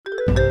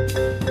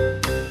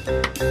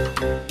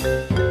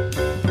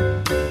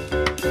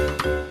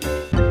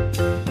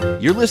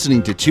You're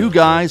listening to Two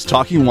Guys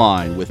Talking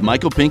Wine with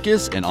Michael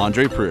Pincus and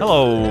Andre Proulx.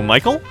 Hello,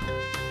 Michael.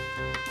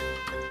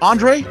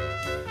 Andre,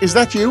 is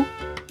that you?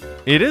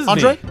 It is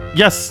Andre? me.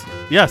 Yes.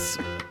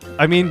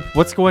 I mean,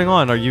 what's going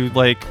on? Are you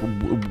like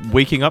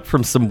waking up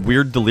from some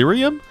weird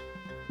delirium?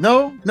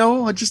 No.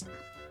 I just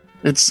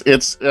it's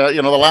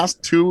the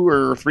last 2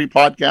 or 3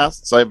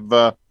 podcasts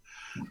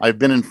I've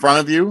been in front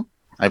of you.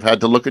 I've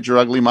had to look at your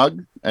ugly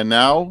mug, and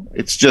now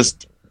it's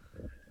just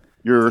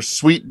your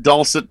sweet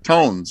dulcet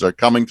tones are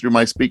coming through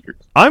my speakers.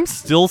 I'm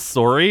still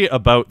sorry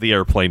about the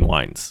airplane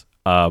wines.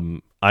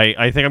 I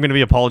think I'm going to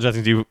be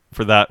apologizing to you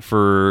for that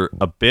for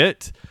a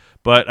bit,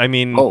 but I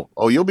mean...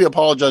 Oh, you'll be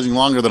apologizing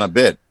longer than a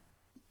bit.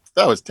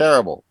 That was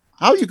terrible.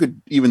 How you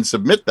could even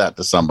submit that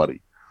to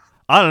somebody?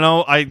 I don't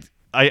know.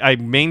 I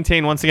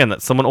maintain once again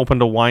that someone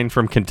opened a wine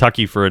from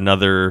Kentucky for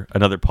another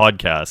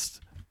podcast.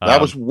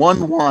 That was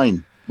one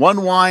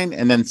wine,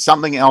 and then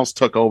something else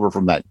took over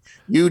from that.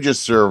 You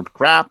just served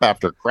crap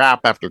after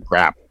crap after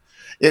crap.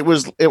 It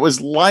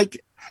was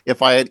like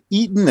if I had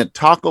eaten at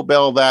Taco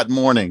Bell that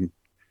morning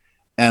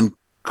and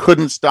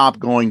couldn't stop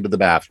going to the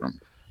bathroom.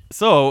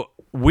 So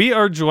we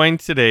are joined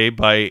today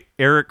by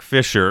Eric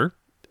Fisher,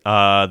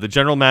 the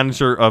general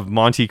manager of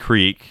Monte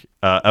Creek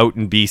out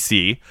in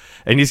BC,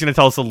 and he's going to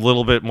tell us a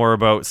little bit more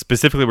about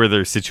specifically where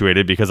they're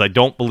situated, because I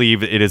don't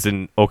believe it is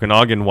an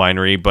Okanagan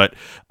winery. But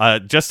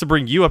just to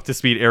bring you up to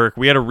speed, Eric,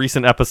 we had a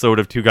recent episode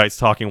of Two Guys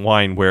Talking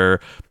Wine where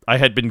I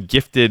had been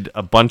gifted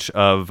a bunch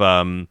of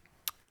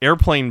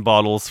airplane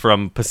bottles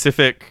from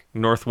Pacific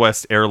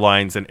Northwest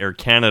Airlines and Air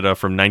Canada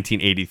from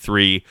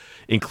 1983,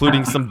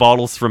 including some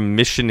bottles from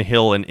Mission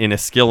Hill and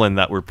Inniskillen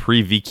that were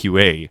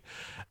pre-VQA.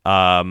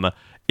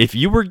 If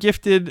you were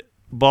gifted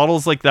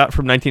bottles like that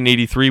from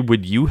 1983,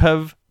 would you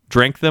have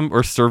drank them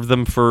or served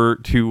them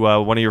to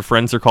one of your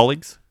friends or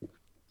colleagues?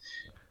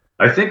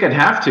 I think I'd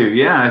have to.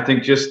 Yeah, I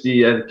think just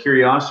the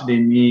curiosity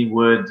in me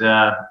would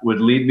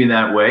lead me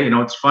that way. You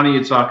know, it's funny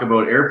you talk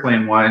about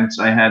airplane wines.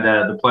 I had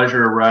the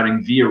pleasure of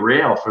riding Via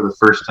Rail for the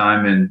first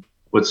time in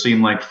what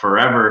seemed like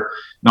forever,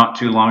 not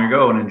too long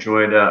ago, and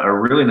enjoyed a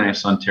really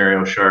nice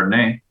Ontario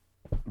Chardonnay.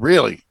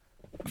 Really?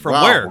 From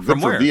wow, where? Good From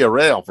for where? Via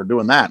Rail for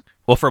doing that.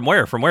 Well, from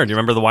where? Do you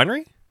remember the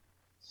winery?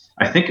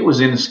 I think it was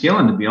in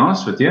Inniskillen, to be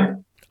honest with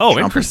you. Oh,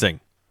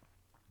 interesting.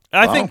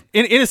 I think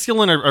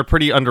Inniskillen are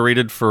pretty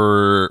underrated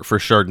for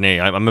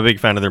Chardonnay. I'm a big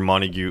fan of their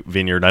Montague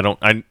vineyard.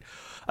 I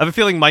have a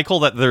feeling,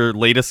 Michael, that their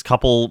latest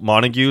couple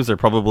Montagues are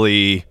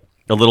probably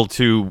a little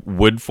too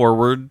wood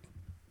forward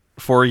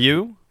for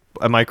you.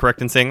 Am I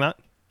correct in saying that?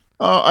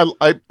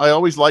 I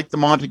always like the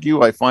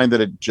Montague. I find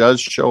that it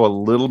does show a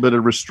little bit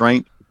of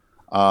restraint.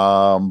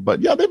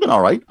 But yeah, they've been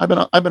all right.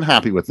 I've been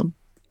happy with them.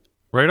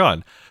 Right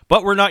on.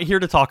 But we're not here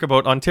to talk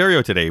about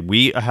Ontario today.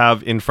 We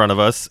have in front of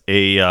us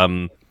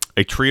a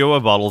trio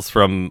of bottles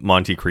from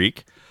Monte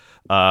Creek.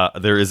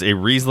 There is a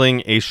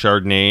Riesling, a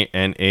Chardonnay,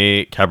 and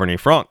a Cabernet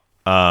Franc.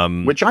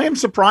 Which I am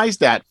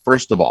surprised at,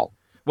 first of all.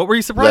 What were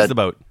you surprised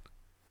about?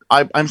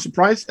 I'm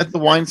surprised at the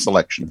wine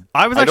selection.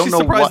 I was actually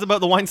surprised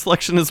about the wine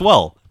selection as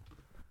well.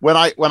 When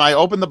I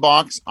opened the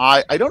box,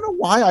 I don't know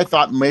why I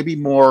thought maybe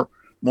more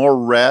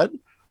red.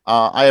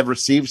 I have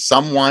received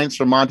some wines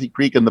from Monte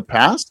Creek in the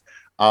past.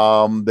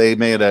 They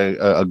made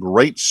a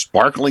great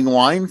sparkling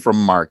wine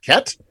from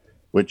Marquette,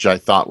 which I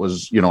thought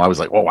was, I was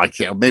like, oh, I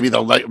can't. Maybe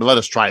they'll let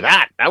us try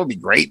that. That would be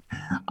great.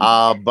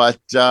 But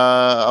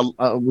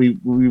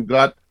we've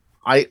got.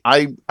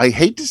 I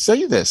hate to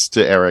say this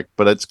to Eric,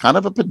 but it's kind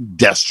of a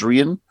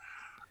pedestrian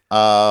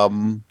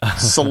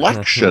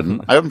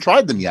selection. I haven't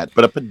tried them yet,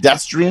 but a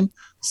pedestrian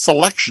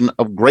selection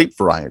of grape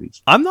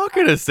varieties. I'm not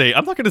gonna say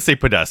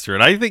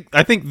pedestrian.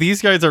 I think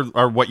these guys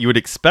are what you would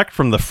expect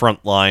from the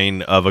front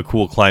line of a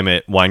cool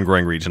climate wine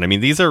growing region. I mean,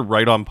 these are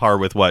right on par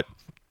with what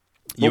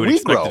you would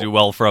expect to do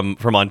well from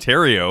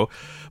Ontario.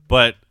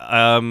 But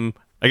I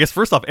guess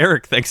first off,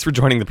 Eric, thanks for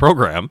joining the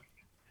program.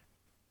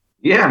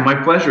 Yeah, my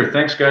pleasure.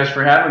 Thanks, guys,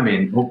 for having me.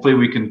 And hopefully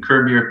we can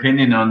curb your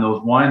opinion on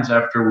those wines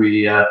after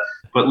we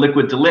put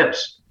liquid to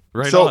lips.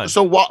 Right.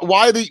 So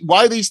why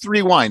these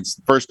 3 wines?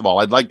 First of all,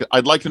 I'd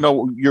like to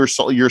know your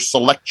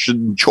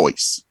selection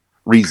choice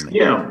reasoning.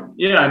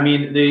 Yeah. I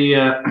mean,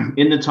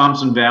 in the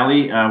Thompson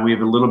Valley, we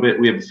have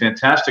a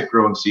fantastic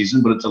growing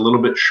season, but it's a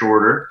little bit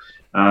shorter.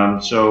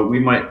 So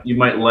you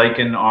might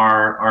liken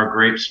our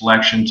grape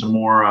selection to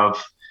more of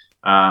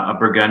a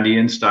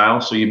Burgundian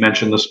style. So you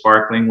mentioned the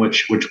sparkling,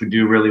 which we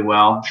do really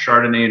well.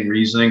 Chardonnay and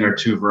Riesling are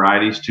 2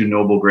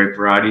 noble grape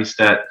varieties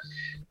that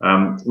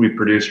we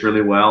produce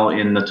really well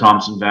in the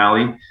Thompson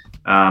Valley.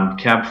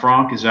 Cab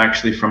Franc is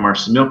actually from our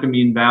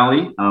Similkameen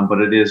Valley,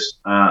 but it is,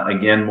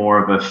 again,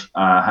 more of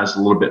has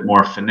a little bit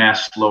more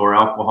finesse, lower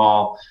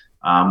alcohol,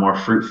 more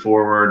fruit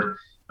forward,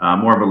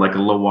 more of like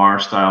a Loire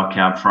style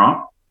Cab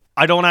Franc.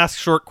 I don't ask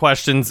short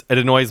questions. It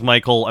annoys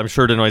Michael. I'm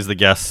sure it annoys the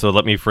guests. So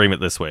let me frame it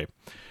this way.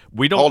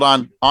 Hold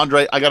on,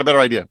 Andre. I got a better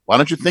idea. Why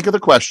don't you think of the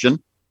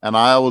question, and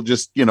I will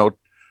just,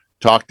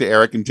 talk to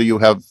Eric until you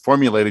have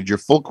formulated your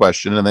full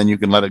question, and then you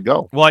can let it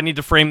go. Well, I need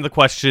to frame the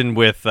question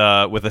with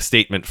a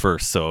statement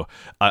first. So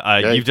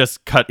Okay. you've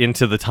just cut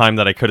into the time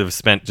that I could have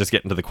spent just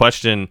getting to the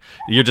question.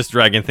 You're just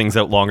dragging things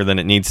out longer than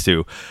it needs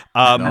to.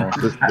 No,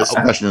 this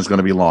question is going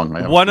to be long.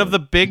 One of the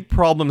big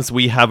problems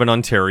we have in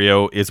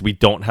Ontario is we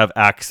don't have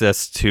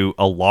access to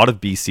a lot of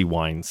BC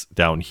wines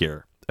down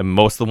here. And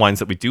most of the wines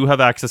that we do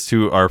have access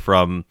to are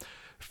from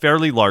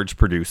fairly large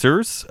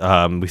producers.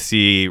 We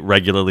see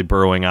regularly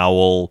Burrowing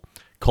Owl.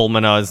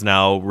 Colmena is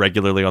now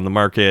regularly on the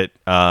market,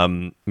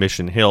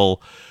 Mission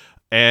Hill.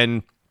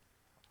 And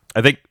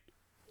I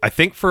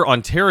think for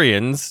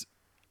Ontarians,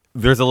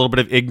 there's a little bit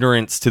of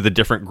ignorance to the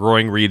different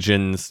growing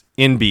regions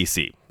in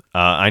BC.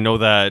 I know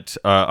that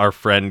our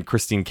friend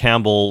Christine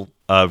Campbell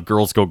of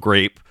Girls Go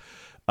Grape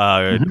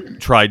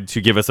tried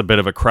to give us a bit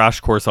of a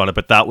crash course on it,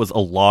 but that was a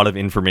lot of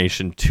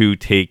information to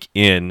take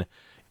in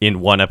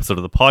one episode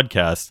of the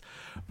podcast.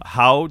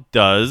 How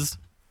does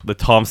the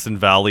Thompson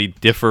Valley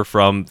differ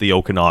from the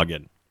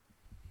Okanagan?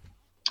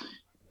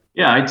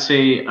 Yeah, I'd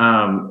say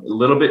a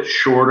little bit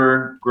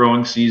shorter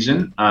growing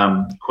season.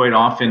 Quite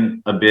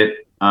often a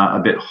bit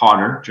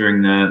hotter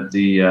during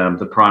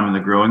the prime of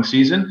the growing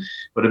season,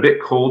 but a bit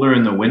colder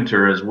in the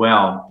winter as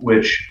well,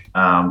 which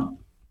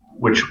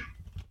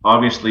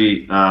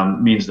obviously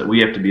means that we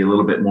have to be a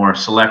little bit more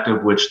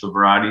selective which the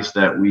varieties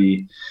that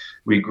we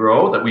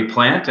grow, that we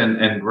plant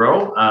and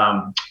grow,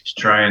 to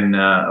try and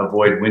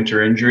avoid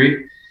winter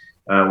injury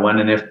when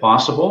and if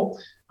possible.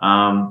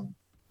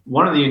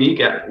 One of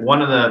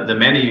the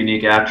many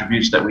unique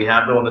attributes that we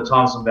have though in the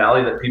Thompson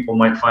Valley that people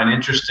might find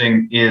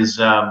interesting is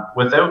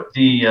without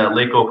the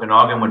Lake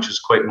Okanagan, which is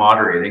quite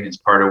moderating. It's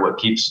part of what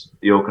keeps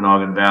the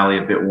Okanagan Valley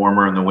a bit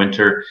warmer in the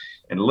winter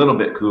and a little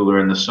bit cooler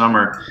in the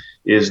summer,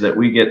 is that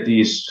we get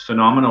these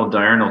phenomenal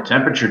diurnal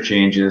temperature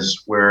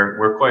changes where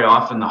we're quite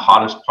often the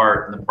hottest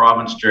part in the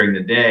province during the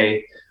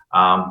day,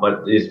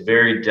 but it's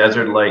very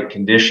desert-like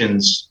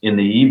conditions in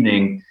the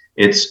evening.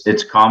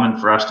 It's common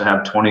for us to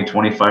have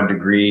 20-25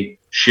 degree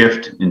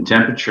shift in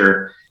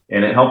temperature,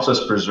 and it helps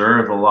us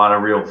preserve a lot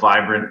of real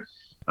vibrant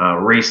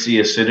racy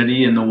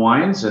acidity in the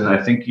wines, and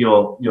I think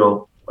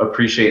you'll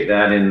appreciate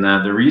that in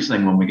the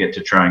Riesling when we get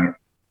to trying it.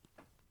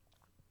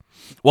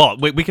 Well,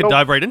 we could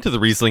dive right into the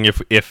Riesling if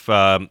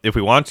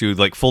we want to.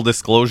 Like, full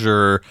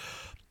disclosure,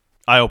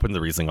 I opened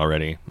the Riesling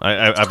already.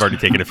 I've already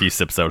taken a few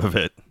sips out of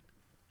it.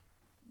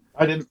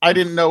 I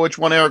didn't know which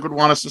one Eric would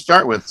want us to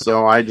start with,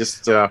 so I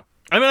just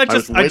I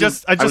just was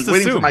waiting for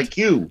assumed. my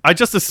cue. I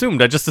just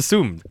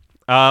assumed.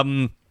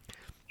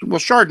 Well,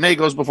 Chardonnay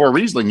goes before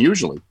Riesling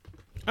usually.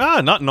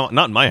 Not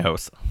in my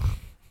house.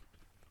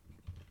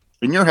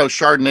 In your house,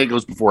 Chardonnay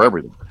goes before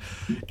everything.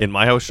 In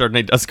my house,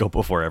 Chardonnay does go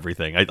before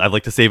everything. I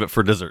like to save it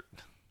for dessert.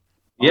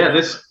 Yeah,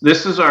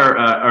 this is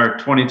our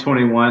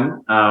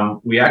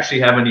 2021. We actually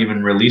haven't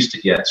even released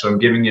it yet, so I'm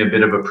giving you a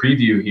bit of a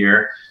preview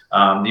here.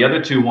 The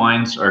other two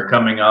wines are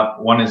coming up.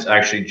 One is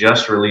actually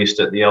just released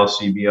at the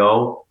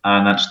LCBO,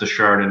 and that's the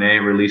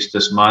Chardonnay released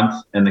this month,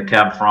 and the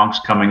Cab Franc's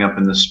coming up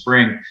in the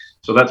spring.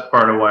 So that's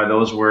part of why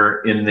those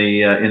were in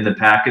the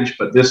package.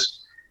 But this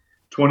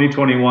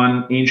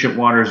 2021 Ancient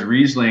Waters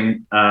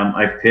Riesling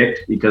I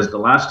picked because the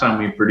last time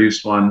we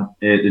produced one,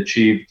 it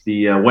achieved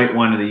the White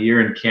Wine of the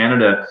Year in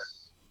Canada,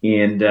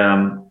 and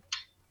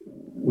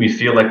we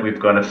feel like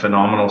we've got a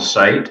phenomenal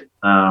site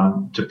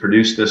to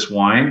produce this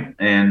wine,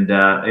 and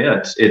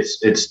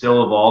it's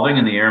still evolving,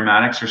 and the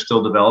aromatics are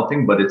still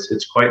developing, but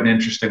it's quite an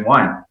interesting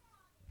wine.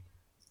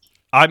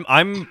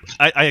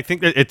 I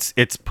think that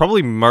it's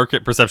probably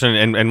market perception,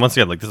 and once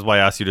again, like, this is why I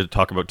asked you to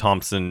talk about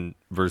Thompson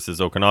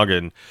versus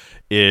Okanagan.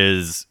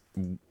 Is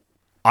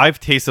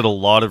I've tasted a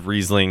lot of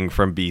Riesling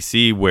from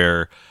BC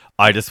where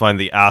I just find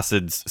the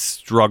acids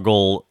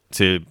struggle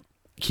to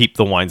keep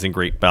the wines in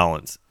great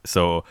balance.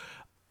 So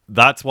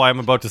that's why I'm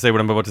about to say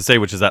what I'm about to say,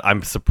 which is that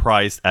I'm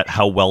surprised at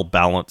how well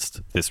balanced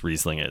this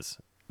Riesling is.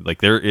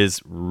 Like, there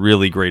is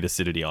really great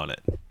acidity on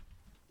it.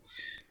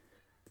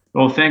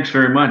 Well, thanks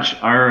very much.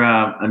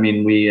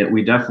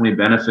 We definitely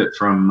benefit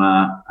from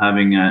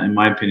having, in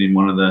my opinion,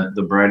 one of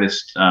the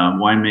brightest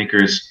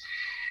winemakers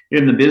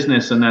in the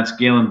business, and that's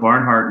Galen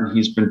Barnhart, and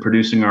he's been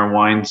producing our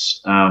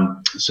wines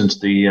since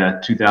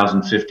the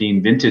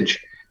 2015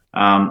 vintage.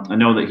 I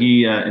know that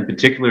he, in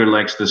particular,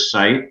 likes this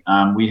site.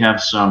 We have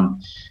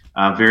some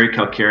very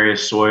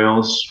calcareous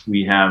soils.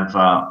 We have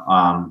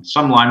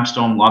some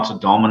limestone, lots of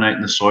dolomite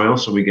in the soil,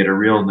 so we get a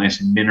real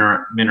nice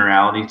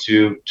minerality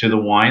to the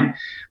wine.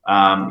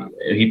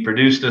 He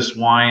produced this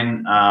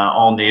wine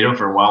all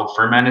native or wild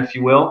ferment, if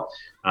you will.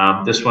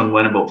 This one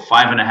went about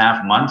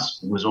 5.5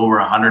 months. It was over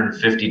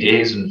 150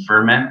 days in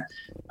ferment,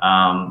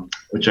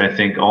 which I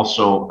think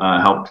also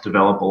helped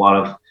develop a lot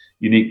of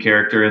unique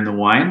character in the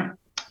wine.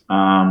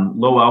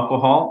 Low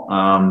alcohol.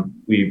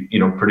 We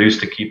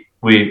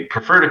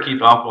prefer to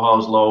keep alcohol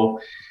as low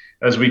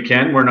as we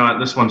can.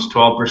 This one's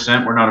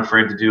 12%. We're not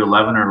afraid to do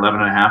 11 or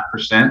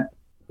 11.5%.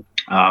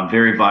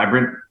 Very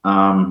vibrant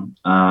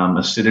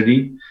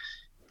acidity.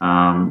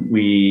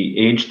 We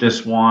aged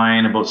this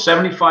wine, about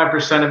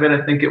 75% of it,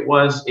 I think it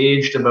was,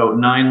 aged about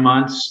 9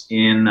 months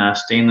in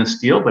stainless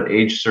steel, but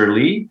aged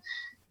Surly.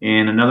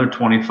 And another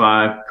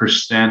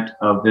 25%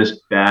 of this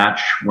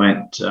batch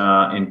went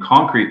in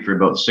concrete for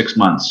about 6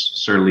 months,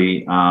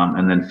 Surly,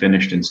 and then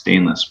finished in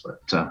stainless.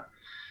 But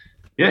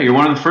yeah, you're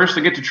one of the first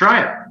to get to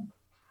try it.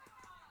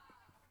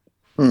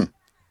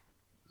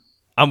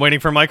 I'm waiting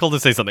for Michael to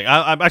say something.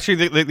 I'm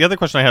actually the other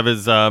question I have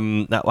is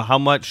how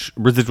much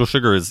residual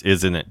sugar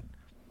is in it?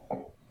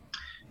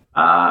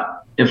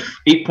 If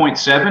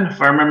 8.7, if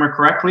I remember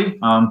correctly,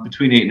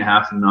 between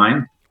 8.5 and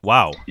 9.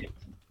 Wow.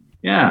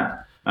 Yeah.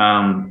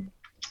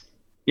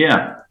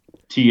 Yeah.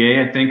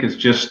 TA, I think, is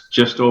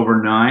just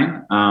over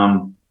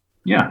 9.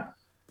 Yeah.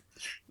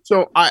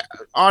 So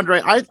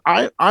Andre,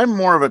 I'm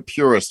more of a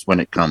purist when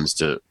it comes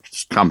to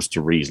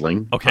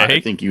Riesling. Okay. I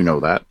think you know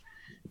that.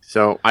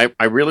 So I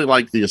really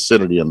like the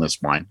acidity in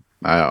this wine,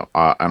 and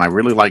I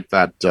really like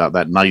that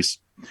nice,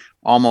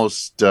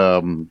 almost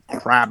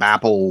crab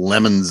apple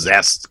lemon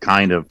zest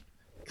kind of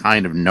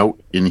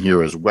note in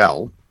here as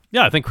well.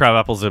 Yeah, I think crab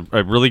apple's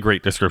a really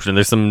great description.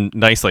 There's some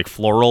nice like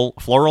floral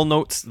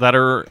notes that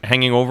are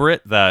hanging over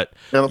it that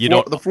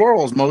the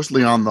floral is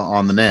mostly on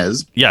the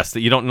nez. Yes,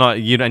 that you don't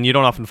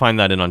often find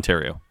that in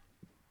Ontario.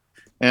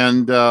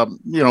 And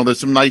there's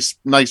some nice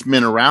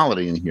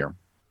minerality in here.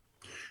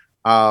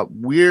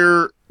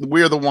 Where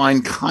the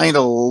wine kind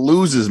of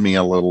loses me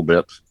a little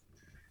bit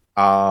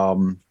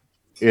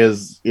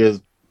is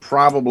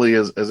probably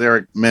as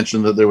Eric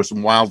mentioned, that there was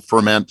some wild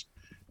ferment,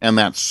 and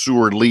that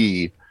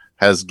Surly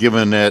has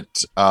given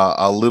it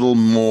a little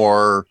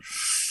more,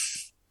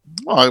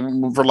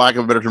 for lack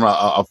of a better term,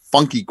 a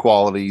funky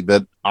quality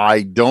that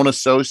I don't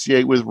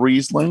associate with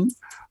Riesling.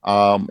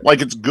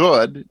 Like, it's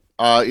good,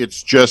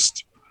 it's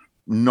just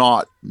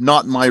not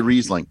my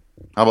Riesling.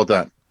 How about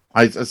that?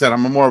 I said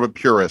I'm more of a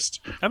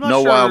purist.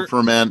 Wild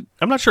ferment.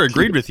 I'm not sure I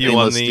agreed with you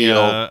on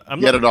the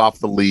get it off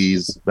the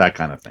lees, that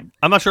kind of thing.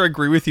 I'm not sure I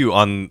agree with you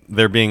on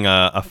there being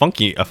a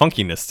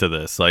funkiness to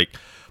this. Like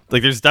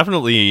there's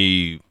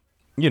definitely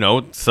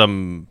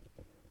some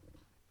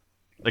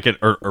like an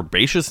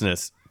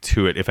herbaceousness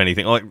to it, if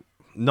anything. Like,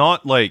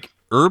 not like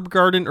herb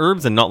garden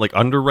herbs and not like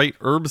underripe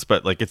herbs,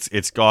 but like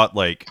it's got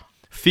like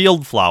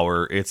field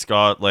flower, it's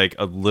got like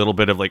a little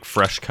bit of like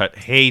fresh cut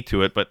hay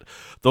to it, but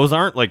those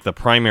aren't like the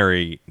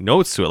primary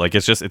notes to it. Like,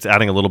 it's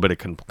adding a little bit of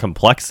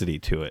complexity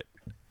to it.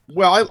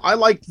 Well, I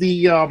like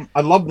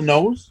I love the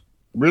nose,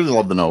 really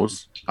love the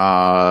nose,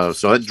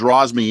 so it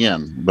draws me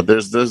in, but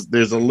there's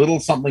a little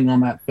something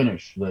on that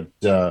finish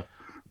that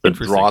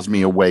draws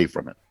me away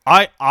from it.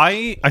 I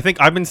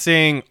think I've been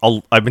saying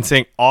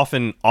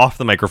often off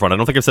the microphone, I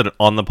don't think I've said it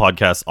on the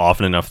podcast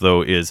often enough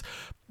though, is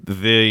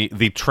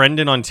the trend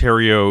in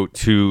Ontario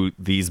to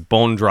these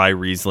bone dry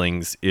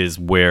Rieslings is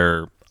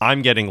where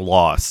I'm getting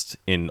lost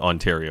in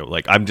Ontario.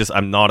 Like, I'm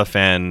not a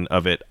fan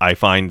of it. I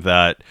find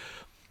that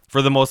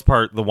for the most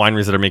part, the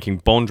wineries that are making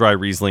bone dry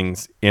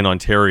Rieslings in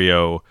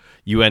Ontario,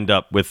 you end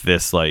up with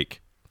this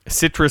like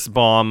citrus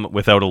bomb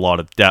without a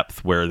lot of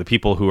depth, where the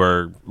people who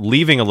are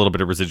leaving a little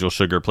bit of residual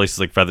sugar, places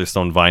like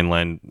Featherstone,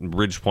 Vineland,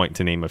 Ridgepoint,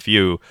 to name a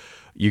few,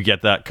 you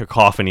get that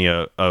cacophony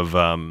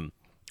of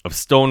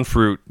stone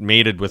fruit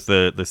mated with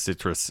the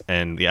citrus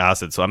and the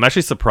acid. So I'm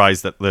actually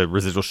surprised that the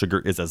residual sugar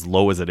is as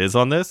low as it is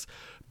on this,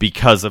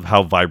 because of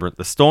how vibrant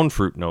the stone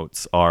fruit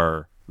notes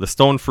are. The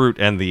stone fruit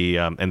and the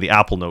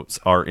apple notes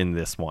are in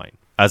this wine,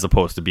 as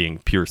opposed to being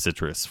pure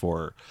citrus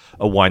for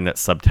a wine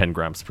that's sub 10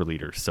 grams per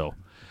liter. So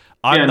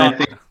I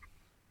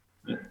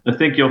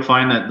think you'll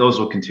find that those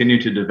will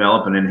continue to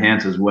develop and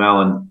enhance as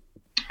well, and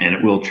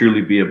it will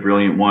truly be a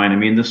brilliant wine. I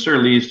mean, the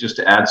Surly is just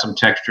to add some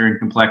texture and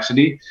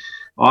complexity.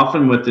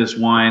 Often with this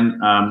wine,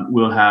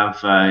 we'll have,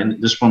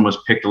 and this one was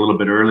picked a little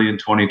bit early in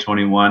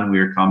 2021. We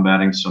were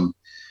combating some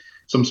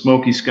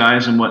smoky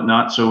skies and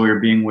whatnot, so we were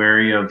being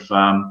wary of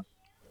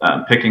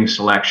picking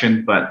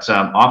selection. But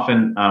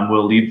often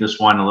we'll leave this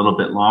wine a little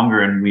bit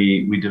longer, and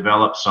we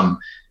develop some,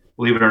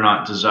 believe it or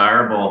not,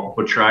 desirable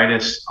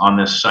botrytis on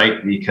this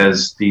site,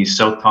 because the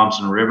South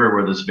Thompson River,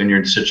 where this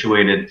vineyard is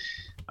situated,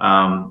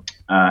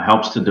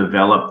 helps to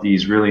develop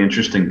these really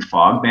interesting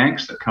fog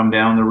banks that come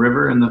down the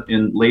river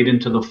in late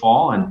into the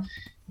fall and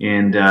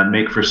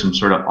make for some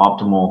sort of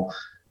optimal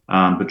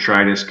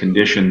botrytis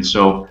conditions.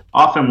 So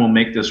often we'll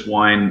make this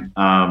wine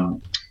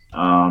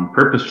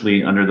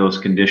purposefully under those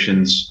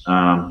conditions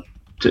to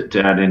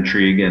add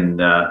intrigue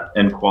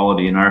and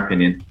quality, in our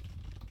opinion.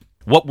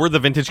 What were the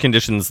vintage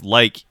conditions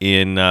like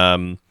in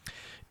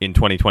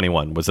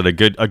 2021? Was it a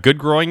good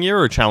growing year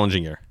or a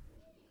challenging year?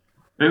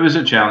 It was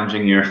a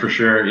challenging year for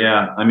sure.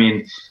 Yeah, I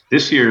mean,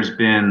 this year's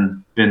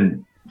been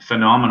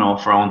phenomenal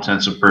for all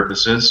intents and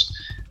purposes.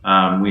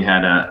 We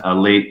had a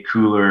late,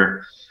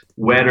 cooler,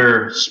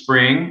 wetter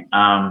spring,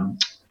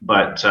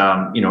 but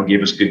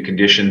gave us good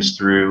conditions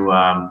through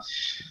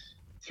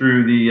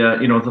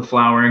the the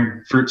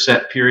flowering fruit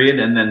set period,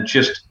 and then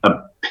just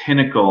a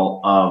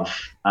pinnacle of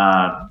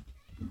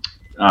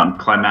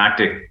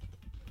climactic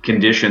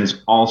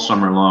conditions all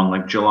summer long,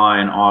 like July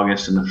and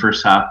August and the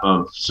first half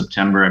of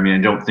September. I mean,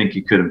 I don't think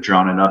you could have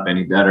drawn it up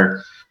any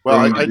better.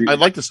 Well, I'd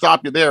like to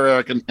stop you there,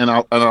 Eric, and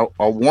I'll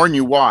warn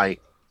you why.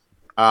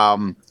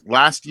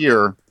 Last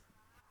year,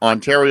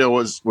 Ontario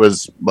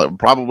was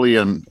probably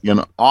in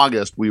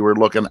August. We were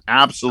looking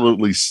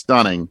absolutely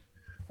stunning,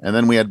 and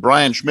then we had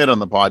Brian Schmidt on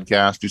the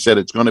podcast who said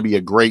it's going to be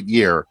a great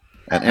year,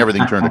 and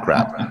everything turned to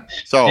crap.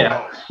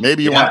 So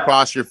maybe you want to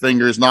cross your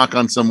fingers, knock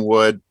on some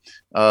wood,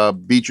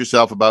 beat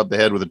yourself about the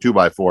head with a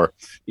 2x4,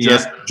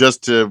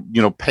 just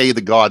to pay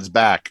the gods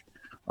back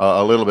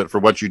a little bit for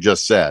what you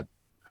just said.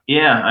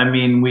 Yeah, I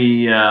mean,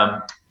 we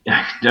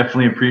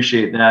definitely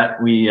appreciate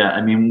that. We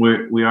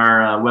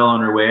are well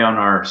on our way on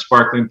our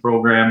sparkling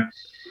program,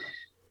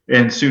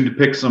 and soon to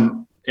pick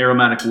some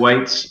aromatic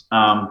whites.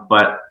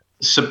 But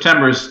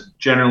September is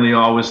generally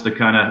always the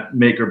kind of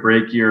make or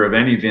break year of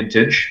any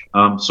vintage.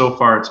 So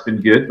far, it's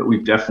been good, but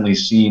we've definitely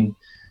seen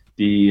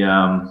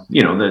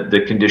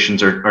the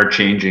conditions are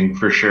changing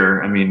for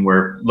sure. I mean,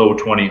 we're low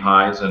 20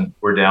 highs and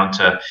we're down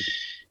to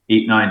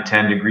 8, 9,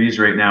 10 degrees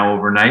right now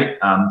overnight.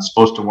 It's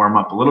supposed to warm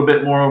up a little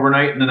bit more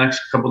overnight in the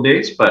next couple of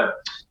days,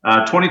 but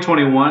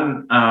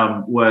 2021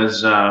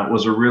 was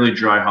a really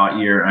dry, hot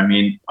year. I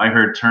mean, I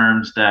heard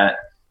terms that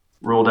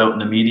rolled out in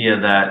the media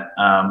that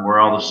were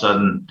all of a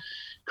sudden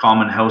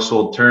common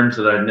household terms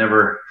that I'd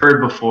never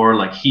heard before,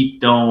 like heat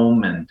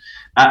dome and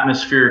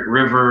atmospheric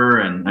river.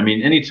 And I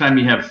mean, anytime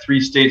you have 3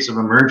 states of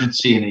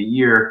emergency in a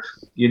year,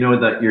 you know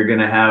that you're going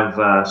to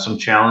have some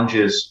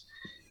challenges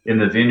in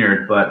the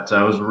vineyard. But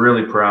I was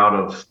really proud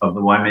of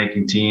the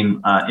winemaking team.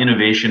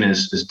 Innovation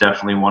is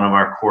definitely one of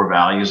our core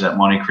values at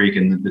Monte Creek,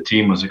 and the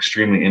team was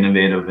extremely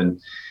innovative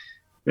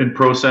in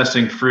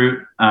processing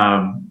fruit,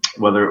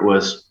 whether it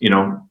was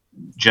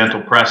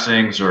gentle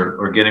pressings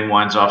or getting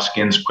wines off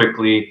skins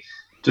quickly,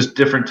 just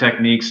different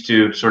techniques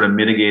to sort of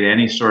mitigate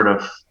any sort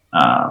of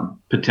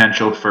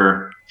potential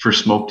for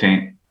smoke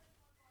taint.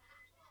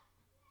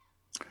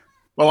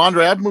 Well,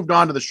 Andre, I've moved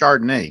on to the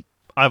Chardonnay.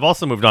 I've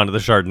also moved on to the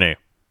Chardonnay.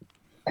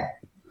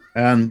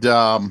 And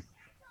I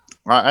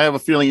have a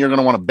feeling you're going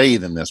to want to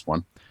bathe in this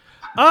one.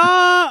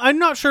 I'm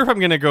not sure if I'm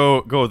going to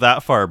go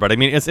that far, but I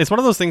mean, it's one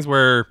of those things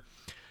where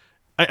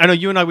I know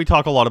you and we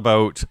talk a lot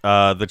about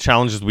the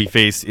challenges we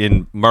face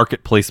in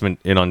market placement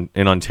in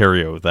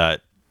Ontario.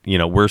 That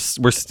we're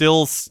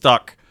still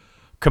stuck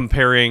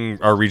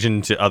comparing our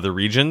region to other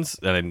regions,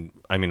 and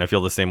I mean I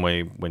feel the same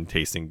way when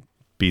tasting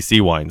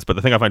BC wines. But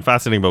the thing I find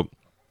fascinating about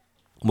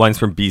wines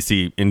from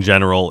BC in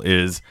general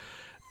is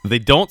they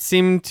don't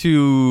seem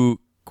to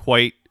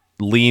quite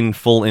lean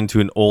full into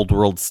an old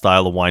world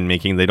style of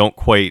winemaking. They don't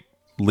quite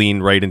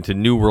lean right into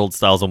new world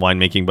styles of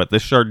winemaking, but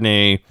this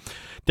Chardonnay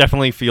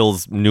definitely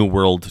feels new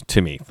world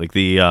to me. Like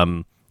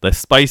the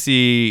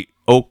spicy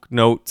oak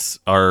notes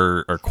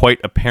are quite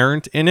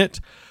apparent in it,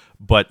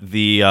 but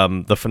the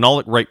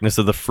phenolic ripeness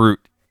of the fruit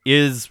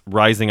is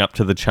rising up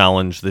to the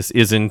challenge. This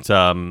isn't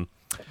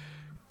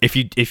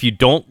if you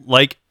don't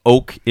like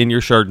oak in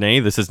your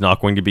Chardonnay, this is not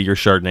going to be your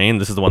Chardonnay,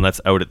 and this is the one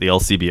that's out at the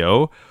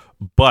LCBO.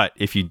 But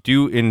if you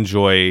do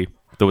enjoy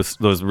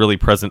those really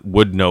present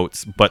wood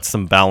notes, but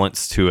some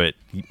balance to it,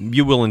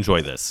 you will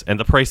enjoy this. And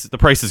the price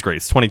is great.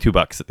 It's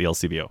 $22 at the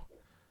LCBO.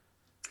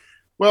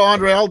 Well,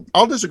 Andre,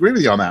 I'll disagree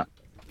with you on that.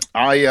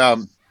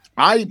 I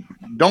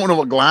don't know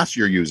what glass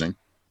you're using.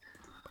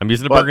 I'm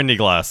using a Burgundy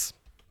glass.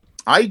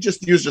 I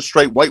just used a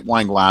straight white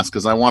wine glass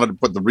because I wanted to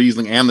put the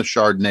Riesling and the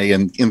Chardonnay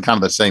in kind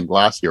of the same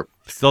glass here.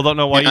 Still don't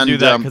know why you do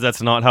that, because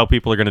that's not how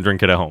people are going to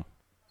drink it at home.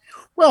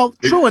 Well,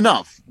 true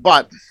enough,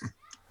 but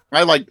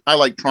I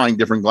like trying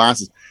different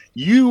glasses.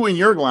 You in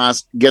your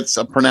glass gets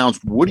a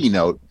pronounced woody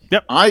note.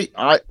 Yep.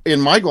 I in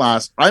my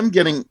glass, I'm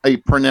getting a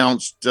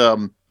pronounced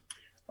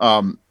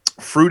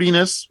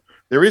fruitiness.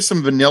 There is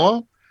some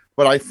vanilla,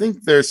 but I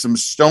think there's some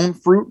stone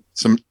fruit,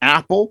 some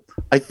apple.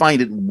 I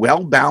find it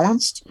well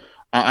balanced.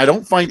 I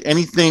don't find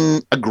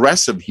anything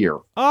aggressive here.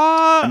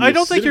 I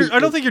don't think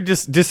you're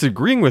just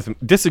disagreeing with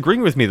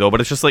me though. But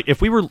it's just like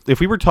if we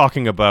were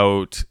talking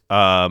about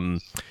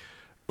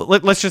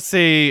let's just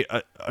say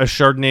a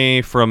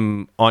Chardonnay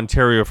from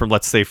Ontario, from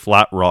let's say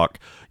Flat Rock,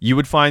 you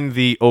would find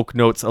the oak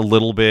notes a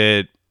little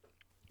bit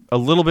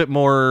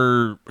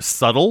more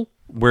subtle,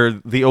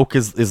 where the oak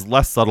is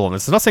less subtle. And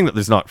it's not saying that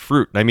there's not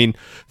fruit. I mean,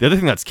 the other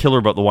thing that's killer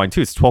about the wine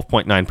too, it's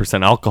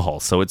 12.9% alcohol,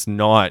 so it's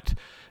not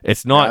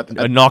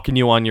knocking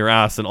you on your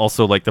ass, and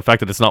also like the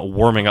fact that it's not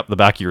warming up the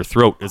back of your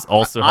throat is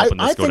also helping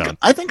this go down.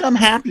 I think I'm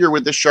happier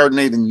with this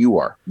Chardonnay than you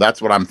are.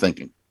 That's what I'm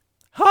thinking.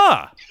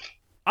 Huh.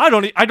 I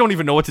don't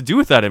even know what to do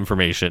with that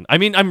information. I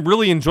mean, I'm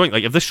really enjoying,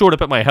 like, if this showed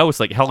up at my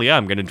house, like, hell yeah,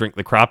 I'm going to drink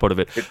the crap out of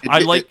it.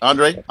 Andre, I'm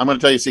going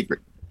to tell you a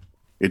secret.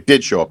 It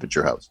did show up at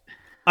your house.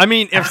 I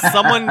mean, if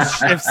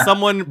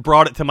someone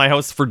brought it to my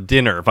house for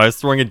dinner, if I was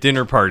throwing a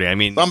dinner party, I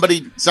mean,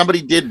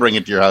 somebody did bring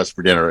it to your house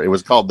for dinner. It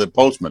was called the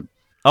Postman.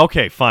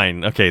 Okay,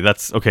 fine. Okay,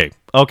 that's okay.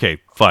 Okay,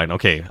 fine.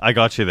 Okay, I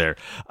got you there.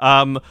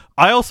 I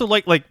also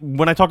like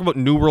when I talk about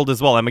New World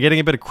as well, I'm getting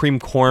a bit of cream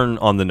corn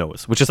on the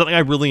nose, which is something I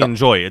really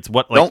enjoy. It's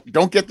what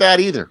don't get that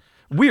either.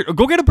 Weird.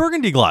 Go get a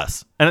Burgundy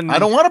glass. And I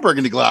don't want a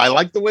Burgundy glass. I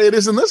like the way it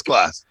is in this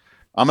glass.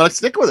 I'm going to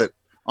stick with it.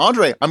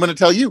 Andre, I'm going to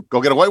tell you,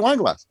 go get a white wine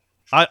glass.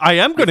 I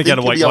am going to get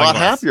a white wine glass. You'll be a lot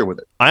happier with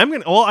it.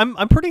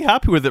 I'm pretty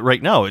happy with it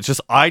right now. It's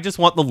just I just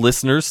want the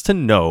listeners to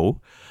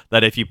know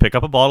that if you pick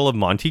up a bottle of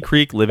Monte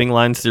Creek Living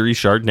Land Series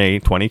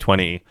Chardonnay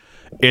 2020,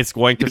 it's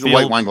going to feel a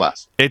white wine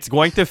glass. It's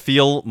going to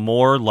feel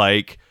more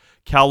like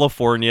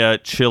California,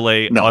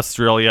 Chile,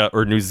 Australia,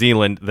 or New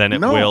Zealand than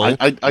it will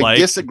I like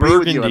disagree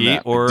Burgundy with you on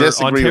that. or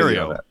Disagree with you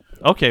Ontario. on that.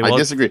 Okay, well, I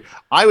disagree.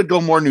 I would go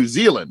more New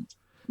Zealand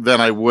than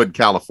I would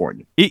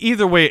California.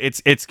 Either way,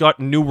 it's got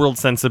New World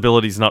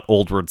sensibilities, not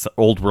Old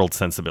World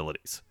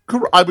sensibilities.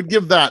 I would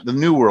give that the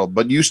New World,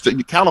 but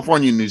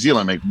California and New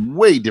Zealand make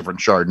way different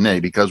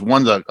Chardonnay because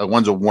one's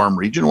a warm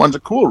region, one's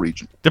a cool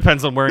region.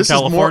 Depends on where in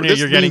California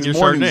you're getting your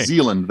more Chardonnay. New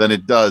Zealand than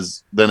it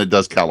does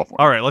California.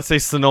 All right, let's say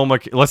Sonoma.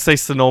 Let's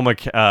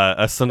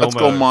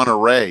go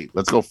Monterey.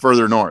 Let's go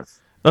further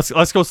north.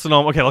 Let's go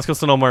Sonoma. Okay, let's go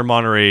Sonoma or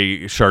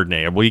Monterey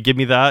Chardonnay. Will you give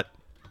me that?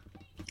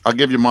 I'll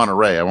give you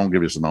Monterey. I won't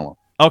give you Sonoma.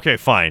 Okay,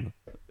 fine.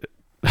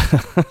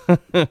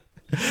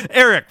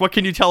 Eric, what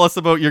can you tell us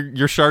about your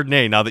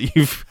Chardonnay now that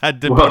you've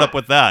had to put up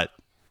with that?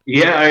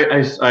 Yeah,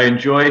 I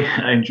enjoy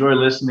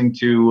listening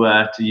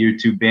to you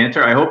two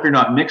banter. I hope you're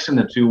not mixing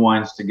the two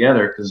wines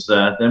together because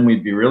then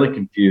we'd be really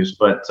confused.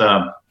 But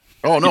oh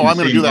no, I'm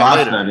going to do that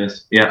later. That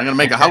is. Yeah, I'm going to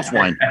make a house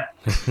wine.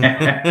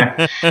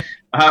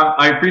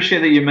 I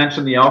appreciate that you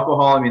mentioned the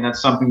alcohol. I mean,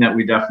 that's something that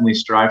we definitely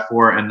strive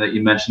for, and that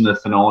you mentioned the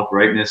phenolic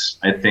ripeness.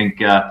 I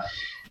think.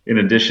 In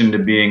addition to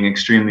being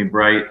extremely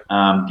bright,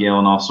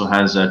 Galen also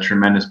has a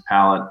tremendous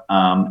palate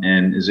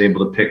and is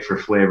able to pick for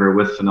flavor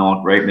with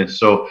phenolic ripeness.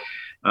 So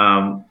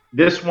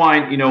this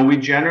wine, we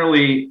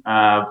generally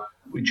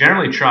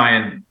try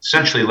and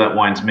essentially let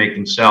wines make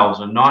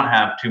themselves and not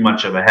have too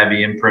much of a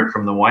heavy imprint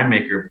from the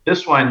winemaker.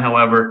 This wine,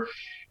 however,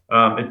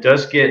 it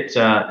does get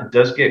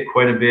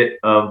quite a bit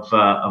of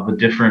a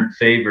different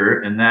flavor,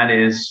 and that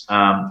is,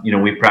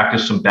 we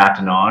practice some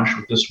batonnage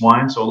with this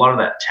wine. So a lot of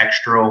that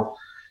textural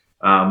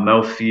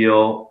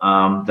mouthfeel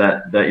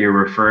that you're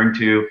referring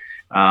to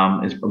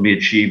is will be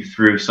achieved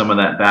through some of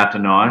that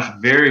batonnage.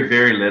 Very,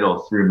 very little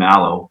through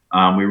malo.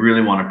 We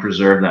really want to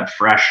preserve that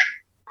fresh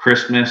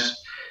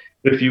crispness,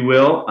 if you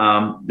will.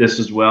 This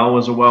as well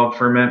was a wild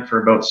ferment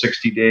for about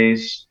 60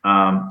 days.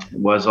 It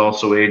was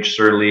also aged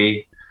sur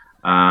lie.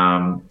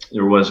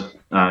 There was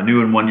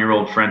new and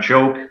 1-year-old French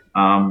oak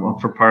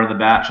for part of the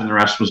batch, and the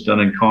rest was done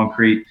in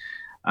concrete.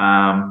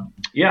 I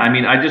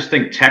just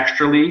think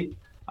texturally,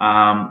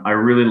 I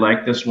really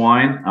like this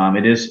wine.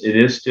 It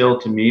is still,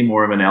 to me,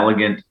 more of an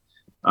elegant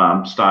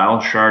style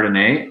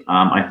Chardonnay.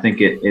 I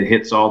think it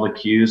hits all the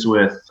cues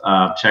with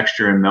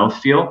texture and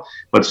mouthfeel,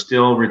 but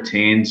still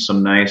retains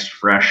some nice,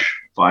 fresh,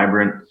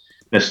 vibrant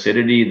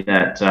acidity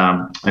that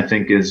I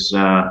think is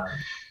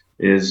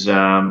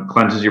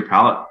cleanses your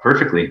palate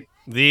perfectly.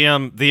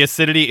 The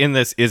acidity in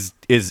this is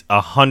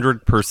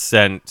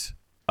 100%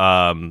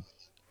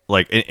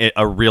 like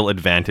a real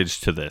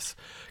advantage to this,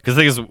 because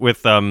the thing is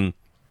with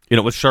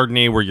with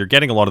Chardonnay, where you're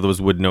getting a lot of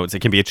those wood notes, it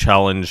can be a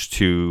challenge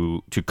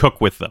to cook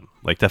with them,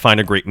 like to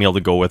find a great meal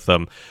to go with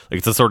them. Like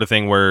it's the sort of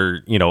thing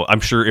where, I'm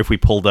sure if we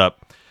pulled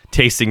up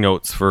tasting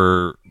notes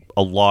for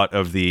a lot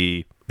of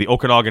the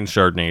Okanagan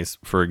Chardonnays,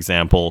 for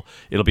example,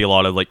 it'll be a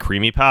lot of like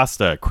creamy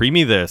pasta,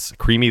 creamy this,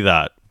 creamy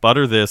that,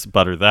 butter this,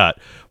 butter that.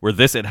 Where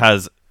this, it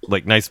has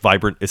like nice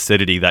vibrant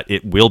acidity that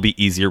it will be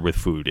easier with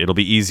food. It'll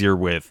be easier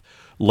with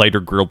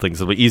lighter grilled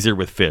things. It'll be easier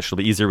with fish. It'll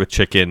be easier with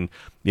chicken.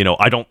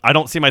 I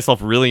don't see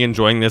myself really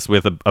enjoying this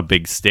with a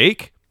big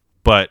steak,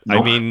 but no.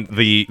 I mean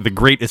the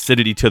great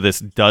acidity to this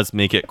does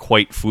make it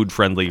quite food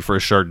friendly for a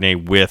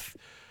Chardonnay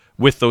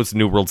with those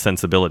New World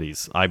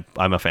sensibilities. I'm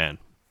a fan.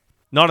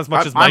 Not as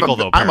much as Michael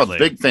though. Apparently.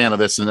 I'm a big fan of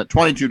this, and at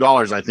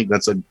 $22, I think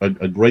that's a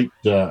great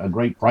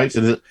price.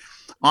 Is it,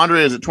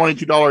 Andre? Is it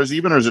 $22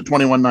 even, or is it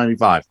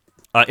 $21.95?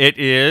 It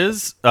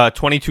is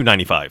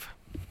 $22.95.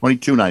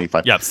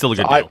 $22.95. Yeah, it's still a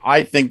good deal.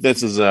 I think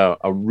this is a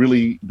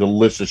really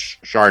delicious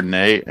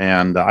Chardonnay,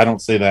 and I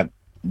don't say that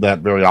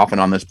very often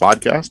on this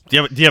podcast.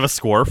 Do you have a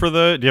score for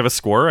do you have a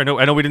score? I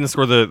know we didn't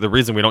score the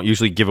reason we don't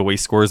usually give away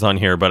scores on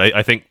here, but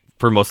I think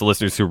for most of the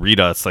listeners who read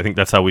us, I think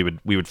that's how we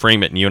would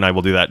frame it, and you and I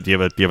will do that. Do you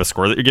have a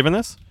score that you're giving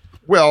this?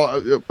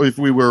 Well, if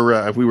we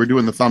were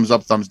doing the thumbs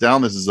up, thumbs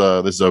down, this is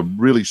a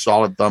really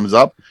solid thumbs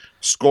up.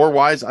 Score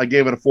wise, I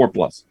gave it a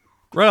 4+.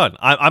 Right on.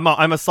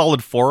 I'm a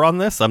solid 4 on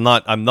this. I'm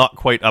not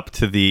quite up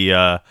to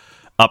the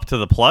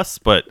plus,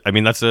 but I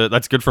mean that's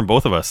good from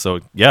both of us. So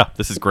yeah,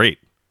 this is great.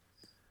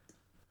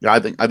 Yeah, I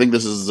think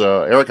this is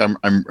Eric.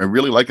 I'm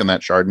really liking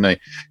that Chardonnay,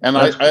 and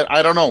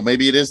I don't know.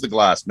 Maybe it is the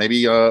glass.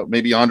 Maybe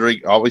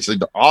Andre.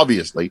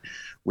 Obviously,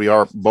 we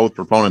are both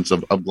proponents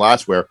of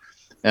glassware,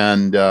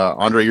 and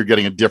Andre, you're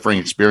getting a differing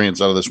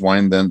experience out of this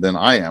wine than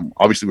I am.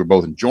 Obviously, we're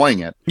both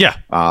enjoying it. Yeah.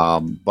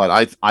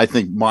 But I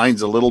think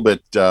mine's a little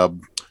bit.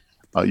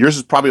 Yours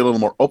is probably a little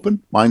more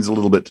open. Mine's a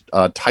little bit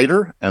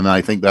tighter, and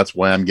I think that's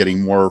why I'm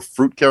getting more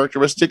fruit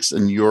characteristics,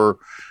 and you're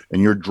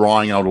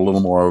drawing out a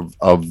little more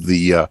of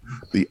the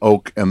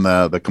oak and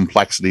the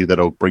complexity that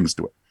oak brings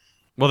to it.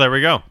 Well, there we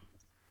go.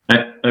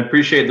 I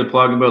appreciate the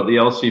plug about the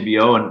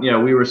LCBO, and yeah,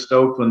 we were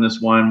stoked when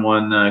this wine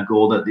won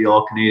gold at the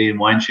All Canadian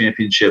Wine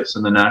Championships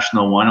and the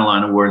National Wine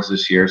Line Awards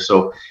this year.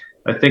 So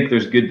I think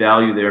there's good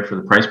value there for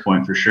the price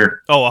point for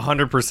sure. Oh,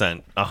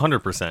 100%,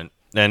 100%.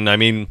 And I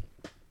mean,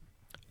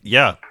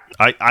 yeah,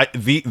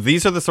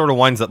 these are the sort of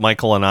wines that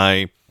Michael and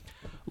I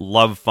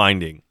love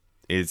finding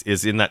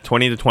is in that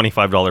 $20 to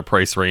 $25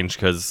 price range,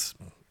 because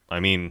I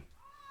mean,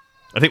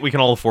 I think we can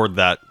all afford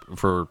that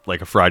for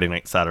like a Friday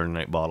night, Saturday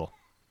night bottle.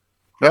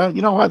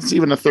 You know what? It's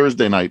even a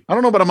Thursday night. I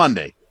don't know about a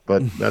Monday,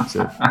 but that's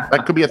it.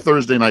 That could be a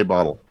Thursday night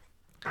bottle.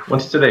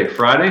 What's today?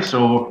 Friday,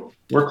 so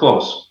we're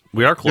close.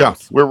 We are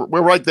close. Yeah,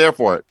 we're right there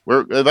for it.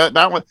 We're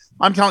that one.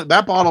 I'm telling you,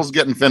 that bottle's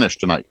getting finished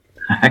tonight.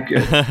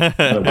 Good. I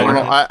don't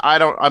know. I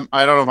don't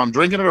know if I'm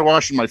drinking it or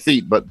washing my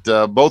feet, but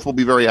both will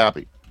be very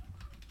happy.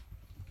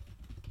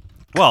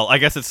 Well, I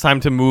guess it's time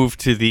to move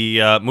to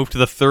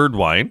the third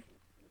wine.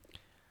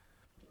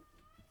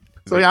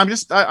 So yeah,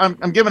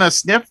 I'm giving a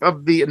sniff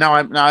of the now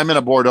I'm in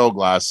a Bordeaux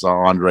glass,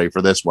 Andre,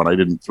 for this one. I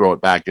didn't throw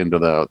it back into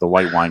the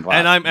white wine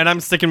glass. And I'm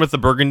sticking with the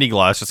Burgundy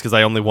glass just because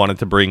I only wanted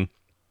to bring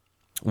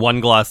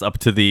one glass up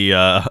to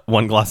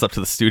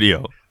the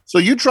studio. So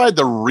you tried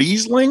the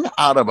Riesling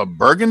out of a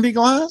Burgundy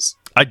glass?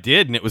 I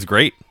did, and it was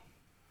great.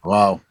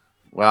 Wow,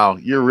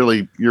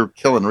 you're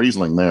killing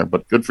Riesling there,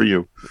 but good for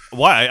you.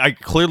 Why? I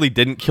clearly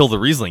didn't kill the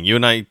Riesling. You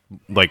and I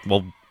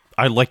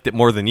I liked it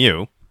more than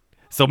you.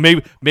 So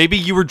maybe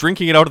you were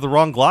drinking it out of the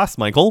wrong glass,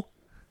 Michael.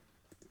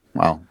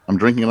 Wow, I'm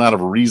drinking it out of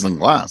a Riesling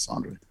glass,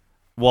 Andre.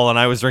 Well, and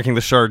I was drinking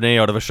the Chardonnay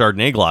out of a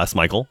Chardonnay glass,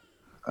 Michael.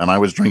 And I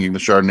was drinking the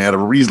Chardonnay out of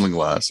a Riesling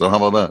glass. So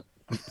how about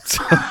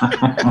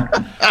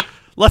that?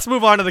 Let's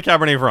move on to the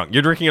Cabernet Franc.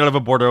 You're drinking it out of a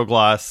Bordeaux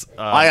glass.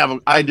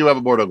 I do have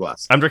a Bordeaux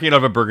glass. I'm drinking it out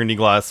of a Burgundy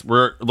glass.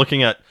 We're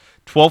looking at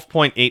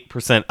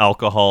 12.8%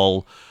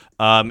 alcohol.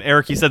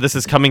 Eric, you said this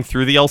is coming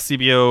through the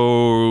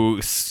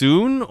LCBO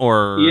soon,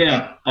 or?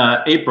 Yeah,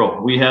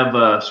 April. We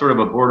have sort of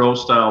a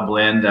Bordeaux-style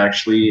blend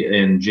actually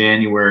in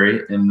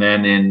January, and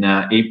then in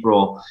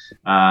April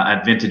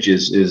at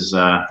Vintages is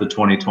the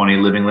 2020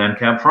 Living Land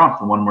Cab Franc,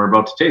 the one we're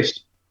about to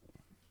taste.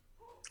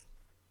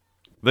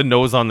 The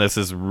nose on this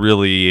is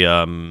really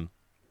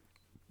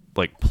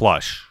like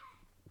plush.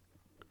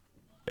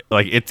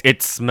 Like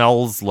it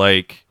smells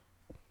like.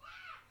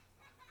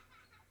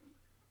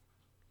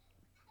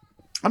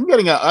 I'm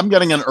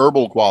getting an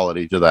herbal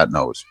quality to that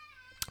nose.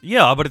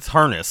 Yeah, but it's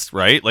harnessed,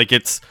 right? Like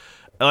it's.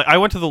 I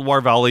went to the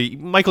Loire Valley.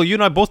 Michael, you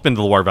and I both been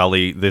to the Loire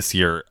Valley this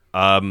year.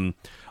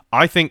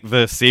 I think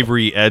the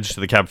savory edge to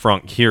the Cab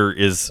Franc here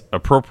is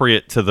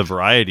appropriate to the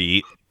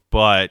variety,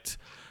 but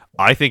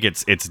I think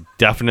it's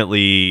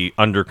definitely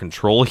under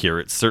control here.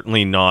 It's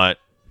certainly not,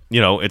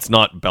 it's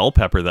not bell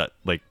pepper that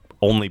like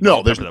only.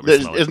 No,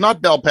 it's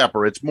not bell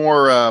pepper. It's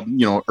more,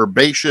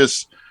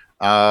 herbaceous.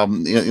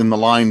 In the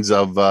lines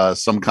of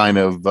some kind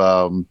of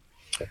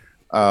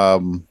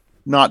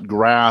not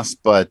grass,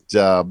 but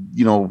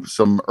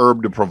some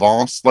herb de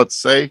Provence, let's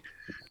say.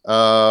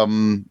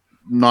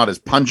 Not as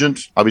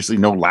pungent, obviously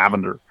no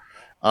lavender,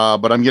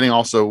 but I'm getting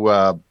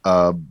also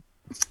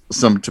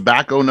some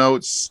tobacco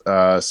notes,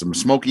 some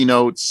smoky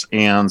notes,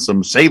 and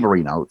some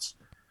savory notes.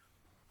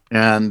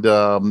 And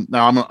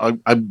now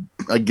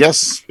I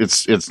guess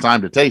it's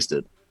time to taste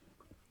it.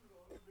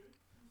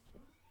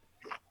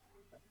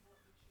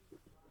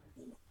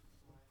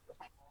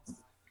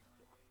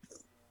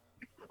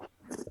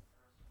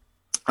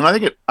 And I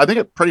think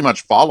it pretty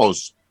much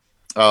follows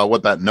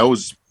what that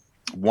nose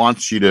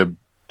wants you to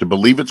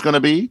believe it's going to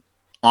be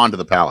onto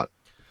the palate.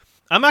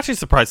 I'm actually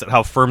surprised at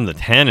how firm the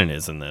tannin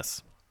is in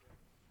this,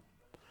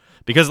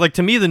 because like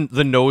to me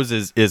the nose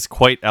is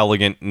quite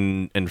elegant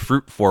and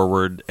fruit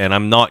forward, and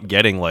I'm not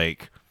getting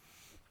like,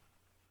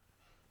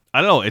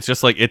 I don't know. It's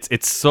just like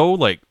it's so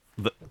like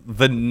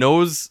the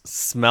nose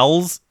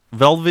smells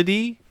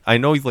velvety. I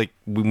know like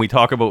when we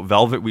talk about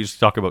velvet, we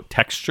just talk about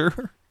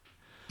texture.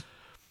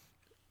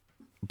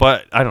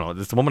 But I don't know.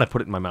 Just the moment I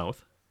put it in my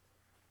mouth.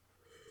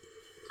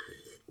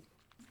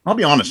 I'll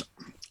be honest.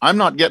 I'm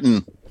not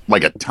getting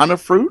like a ton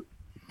of fruit,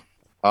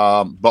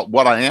 but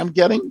what I am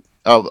getting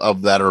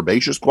of that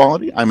herbaceous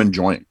quality, I'm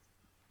enjoying.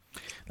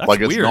 That's like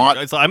weird.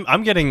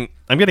 I'm getting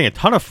a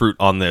ton of fruit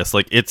on this.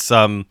 Like it's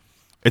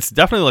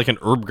definitely like an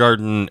herb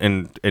garden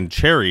and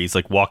cherries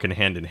like walking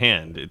hand in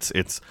hand.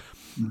 It's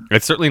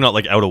certainly not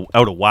like out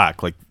of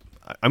whack. Like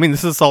I mean,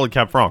 this is a solid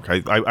Cab Franc.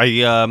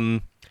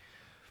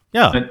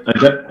 Yeah,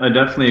 I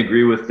definitely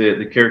agree with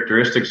the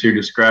characteristics you're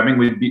describing.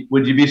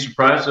 Would you be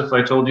surprised if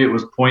I told you it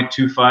was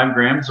 0.25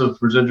 grams of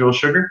residual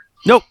sugar?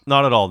 Nope,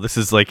 not at all. This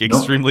is like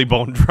extremely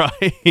bone dry.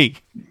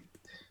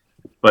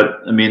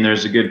 But I mean,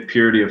 there's a good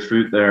purity of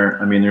fruit there.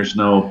 I mean, there's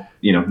no,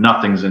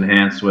 nothing's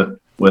enhanced with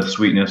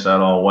sweetness at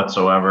all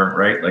whatsoever,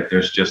 right? Like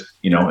there's just,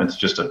 it's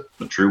just a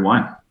true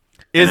wine.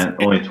 And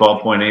only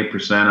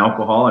 12.8%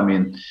 alcohol. I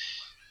mean.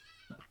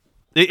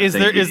 Is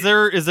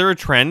there a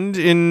trend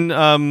in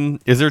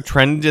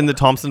the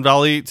Thompson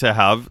Valley to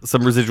have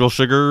some residual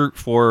sugar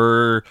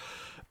for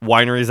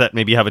wineries that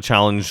maybe have a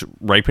challenge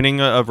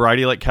ripening a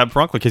variety like Cab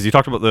Franc? Because you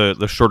talked about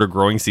the shorter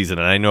growing season,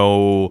 and I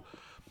know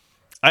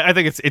I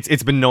think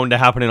it's been known to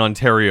happen in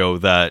Ontario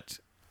that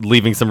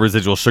leaving some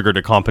residual sugar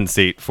to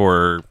compensate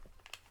for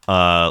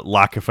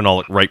lack of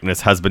phenolic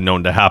ripeness has been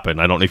known to happen.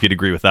 I don't know if you'd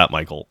agree with that,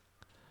 Michael.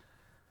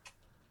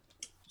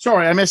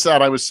 Sorry, I missed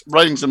that. I was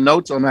writing some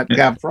notes on that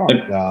Cab Franc.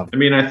 I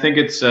mean, I think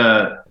it's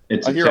I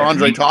hear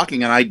Andre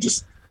talking, and I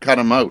just cut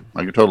him out.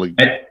 I could totally.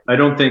 I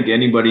don't think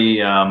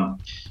anybody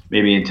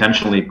maybe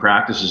intentionally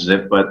practices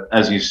it, but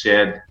as you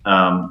said,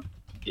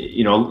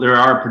 there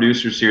are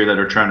producers here that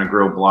are trying to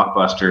grow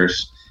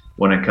blockbusters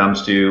when it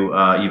comes to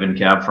even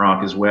Cab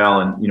Franc as well.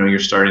 And, you're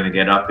starting to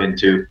get up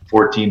into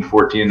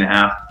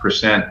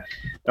 14.5%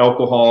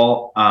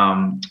 alcohol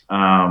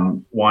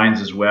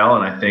wines as well.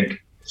 And I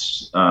think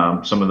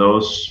some of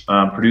those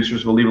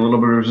producers will leave a little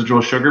bit of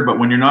residual sugar. But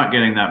when you're not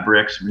getting that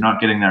Brix, you're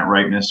not getting that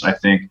ripeness, I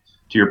think,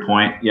 to your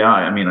point, yeah,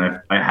 I mean,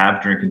 I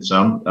have drinking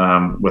some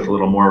with a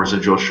little more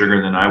residual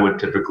sugar than I would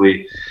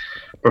typically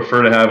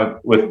prefer to have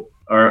with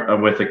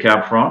a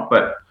Cab Franc.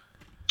 But,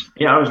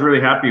 yeah, I was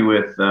really happy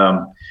with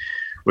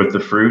the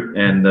fruit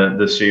and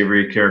the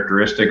savory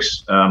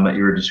characteristics that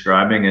you were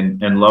describing,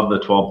 and love the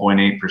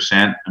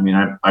 12.8%. I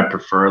mean, I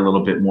prefer a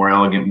little bit more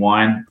elegant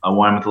wine, a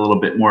wine with a little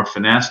bit more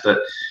finesse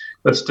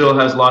that still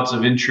has lots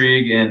of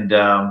intrigue and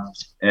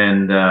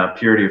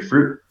purity of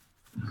fruit.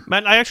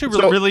 Man, I actually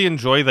really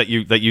enjoy that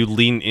you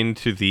lean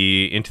into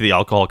the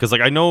alcohol, because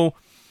like I know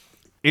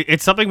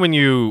it's something when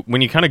you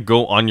kind of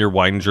go on your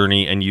wine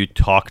journey and you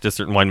talk to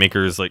certain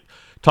winemakers, like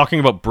talking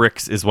about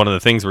Brix is one of the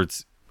things where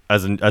it's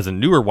as a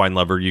newer wine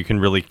lover, you can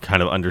really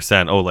kind of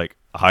understand, like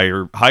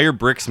higher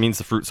Brix means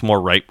the fruit's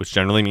more ripe, which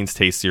generally means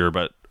tastier,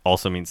 but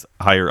also means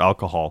higher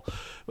alcohol.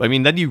 I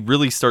mean, then you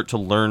really start to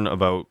learn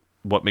about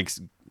what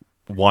makes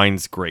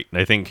wines great.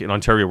 And I think in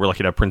Ontario, we're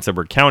lucky to have Prince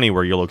Edward County,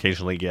 where you'll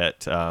occasionally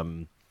get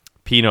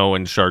Pinot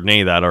and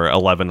Chardonnay that are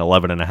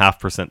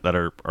 11.5% that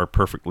are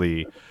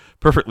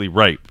perfectly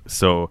ripe.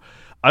 So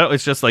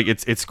it's just like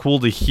it's cool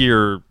to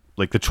hear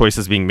like the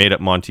choices being made at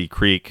Monte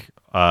Creek.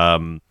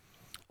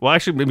 Well,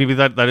 actually, maybe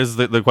that is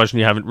the question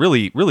you haven't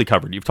really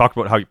covered. You've talked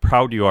about how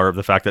proud you are of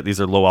the fact that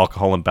these are low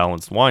alcohol and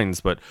balanced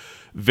wines, but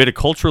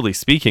viticulturally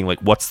speaking, like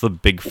what's the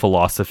big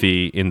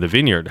philosophy in the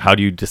vineyard? How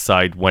do you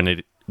decide when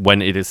it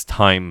is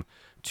time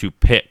to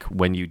pick,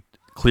 when you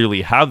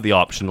clearly have the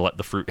option to let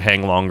the fruit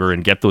hang longer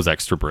and get those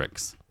extra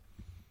Brix?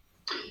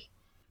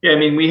 Yeah, I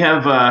mean, we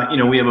have a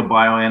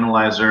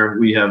bioanalyzer.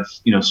 We have,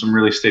 some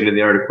really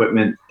state-of-the-art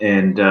equipment,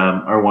 and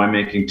our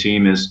winemaking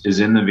team is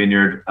in the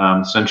vineyard,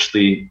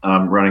 essentially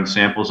running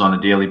samples on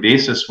a daily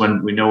basis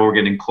when we know we're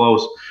getting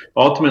close.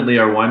 Ultimately,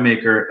 our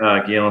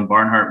winemaker, Galen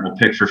Barnhart, will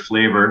pick for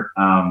flavor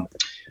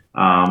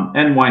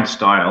and wine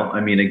style.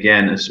 I mean,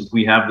 again, if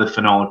we have the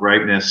phenolic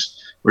ripeness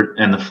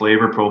and the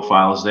flavor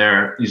profile is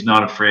there, he's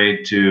not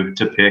afraid to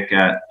pick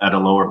at a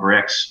lower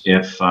Brix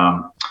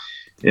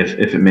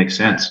if it makes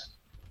sense.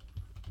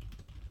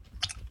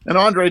 And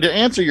Andre, to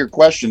answer your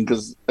question,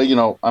 because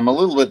I'm a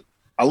little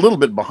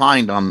bit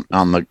behind on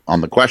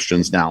the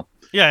questions now.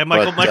 Yeah,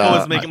 Michael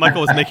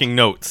was making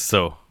notes.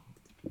 So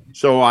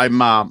I'm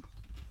I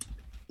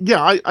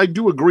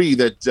do agree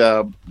that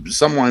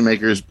some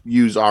winemakers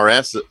use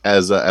RS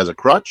as a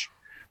crutch.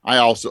 I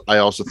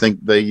also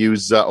think they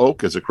use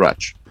oak as a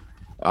crutch.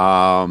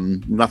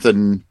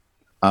 Nothing.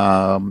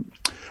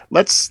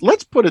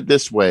 Let's put it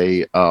this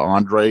way,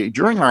 Andre.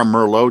 During our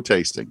Merlot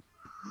tasting,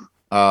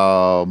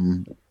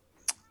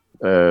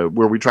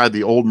 where we tried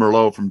the old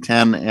Merlot from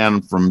 10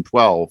 and from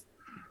 12.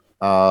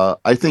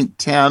 I think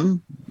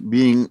 10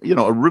 being,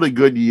 a really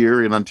good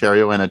year in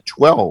Ontario, and a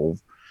 12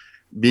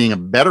 being a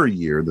better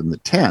year than the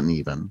 10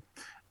 even.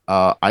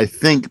 I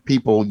think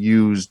people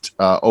used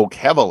oak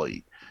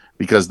heavily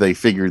because they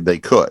figured they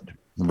could,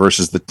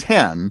 versus the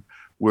 10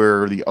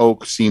 where the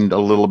oak seemed a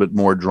little bit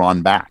more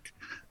drawn back.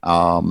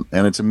 And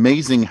it's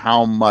amazing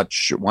how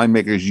much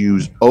winemakers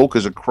use oak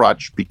as a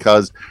crutch,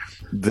 because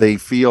they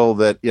feel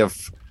that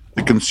if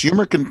the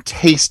consumer can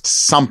taste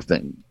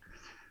something,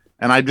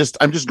 and I'm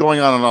just going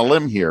on a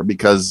limb here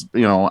because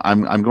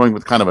I'm going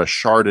with kind of a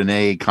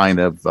Chardonnay kind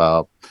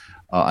of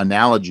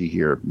analogy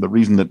here. The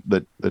reason that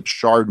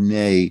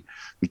Chardonnay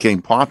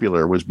became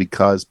popular was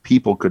because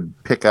people could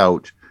pick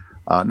out.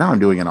 Now I'm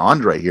doing an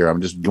Andre here.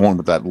 I'm just going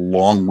with that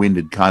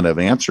long-winded kind of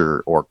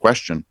answer or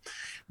question,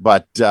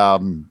 but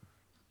the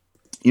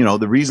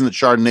reason that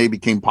Chardonnay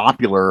became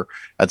popular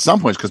at some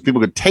points because people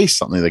could taste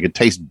something. They could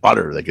taste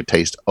butter. They could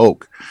taste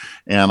oak.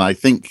 And I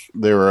think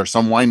there are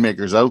some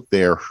winemakers out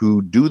there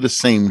who do the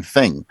same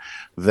thing.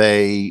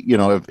 They,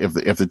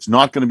 if it's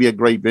not going to be a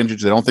great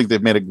vintage, they don't think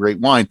they've made a great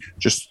wine,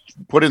 just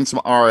put in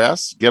some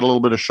RS, get a little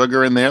bit of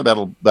sugar in there.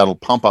 That'll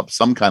pump up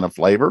some kind of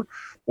flavor.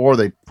 Or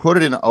they put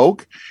it in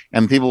oak,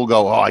 and people will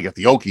go, I get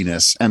the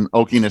oakiness. And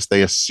oakiness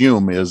they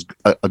assume is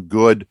a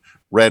good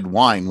red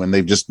wine when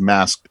they've just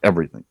masked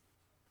everything.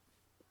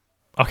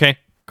 Okay,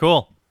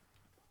 cool.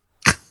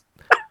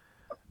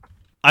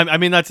 I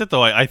mean, that's it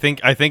though. I think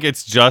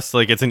it's just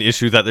like it's an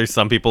issue that there's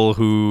some people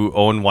who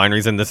own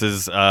wineries, and this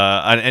is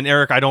and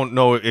Eric, I don't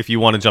know if you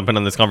want to jump in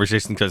on this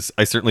conversation, because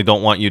I certainly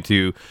don't want you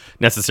to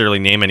necessarily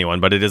name anyone,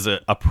 but it is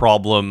a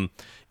problem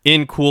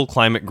in cool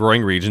climate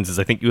growing regions is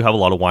I think you have a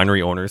lot of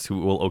winery owners who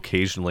will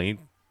occasionally,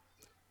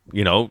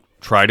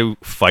 try to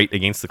fight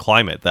against the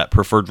climate, that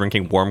prefer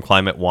drinking warm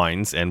climate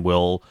wines and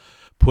will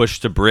push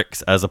to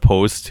bricks as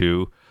opposed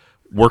to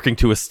working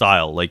to a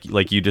style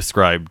like you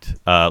described,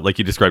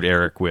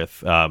 Eric,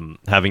 with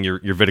having your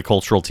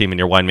viticultural team and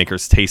your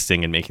winemakers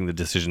tasting and making the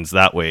decisions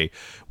that way.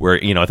 Where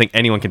I think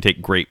anyone can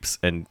take grapes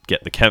and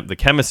get the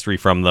chemistry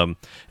from them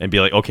and be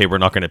like, okay, we're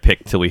not going to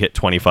pick till we hit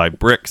 25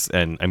 bricks.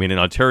 And I mean, in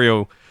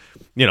Ontario,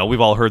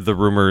 we've all heard the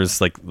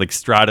rumors like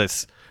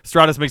Stratus.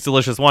 Stratus makes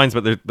delicious wines,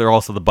 but they're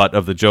also the butt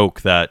of the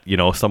joke that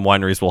some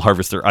wineries will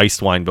harvest their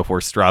iced wine before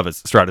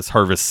Stratus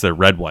harvests their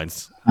red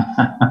wines.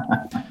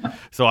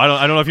 So I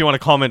don't know if you want to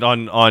comment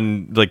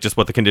on like just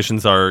what the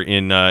conditions are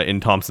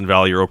in Thompson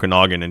Valley or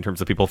Okanagan in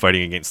terms of people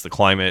fighting against the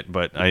climate,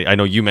 but I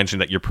know you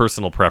mentioned that your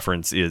personal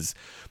preference is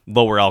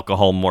lower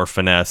alcohol, more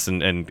finesse,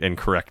 and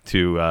correct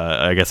to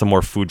I guess a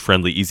more food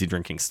friendly, easy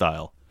drinking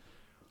style.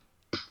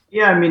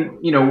 Yeah, I mean,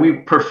 we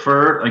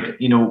prefer,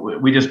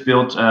 we just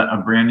built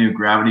a brand new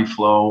gravity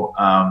flow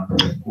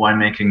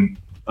winemaking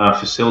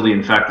facility.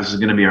 In fact, this is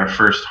going to be our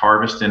first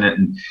harvest in it.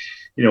 And,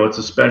 it's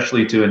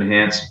especially to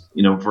enhance,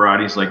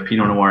 varieties like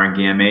Pinot Noir and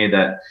Gamay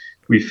that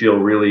we feel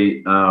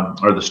really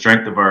are the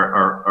strength of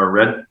our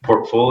red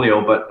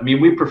portfolio. But, I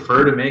mean, we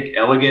prefer to make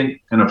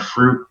elegant kind of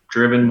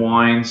fruit-driven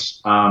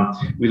wines.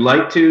 We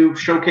like to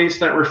showcase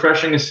that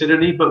refreshing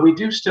acidity, but we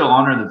do still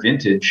honor the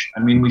vintage. I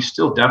mean, we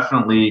still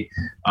definitely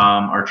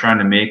are trying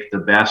to make the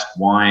best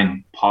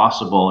wine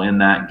possible in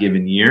that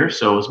given year.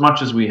 So as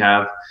much as we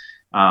have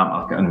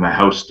kind of a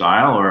house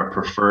style or a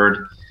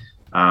preferred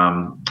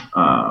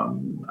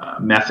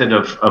method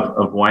of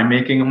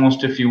winemaking,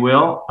 almost, if you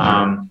will,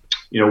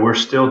 we're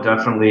still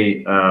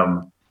definitely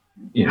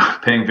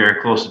paying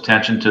very close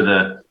attention to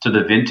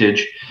the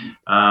vintage.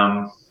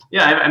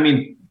 I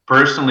mean,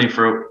 personally,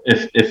 for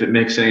if it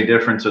makes any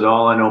difference at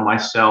all, I know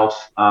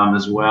myself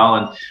as well.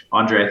 And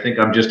Andre, I think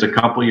I'm just a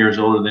couple years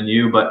older than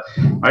you, but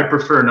I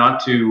prefer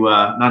not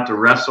to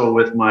wrestle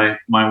with my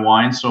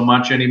wine so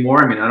much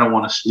anymore. I mean, I don't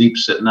want to sleep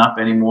sitting up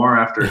anymore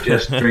after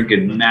just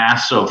drinking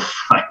massive,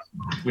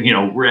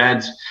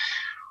 reds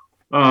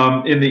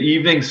in the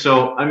evening.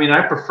 So, I mean,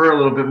 I prefer a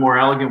little bit more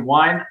elegant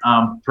wine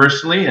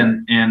personally,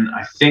 and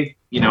I think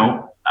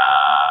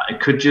it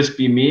could just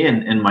be me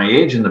and my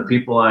age and the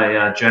people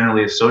I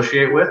generally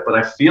associate with, but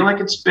I feel like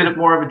it's a bit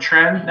more of a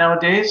trend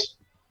nowadays.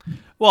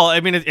 Well, I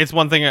mean, it's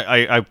one thing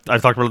I've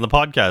talked about on the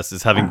podcast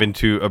is having been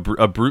to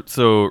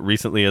Abruzzo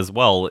recently as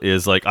well.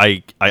 Is like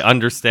I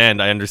understand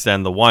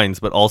the wines,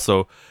 but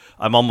also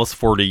I'm almost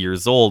 40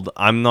 years old.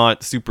 I'm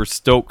not super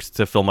stoked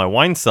to fill my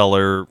wine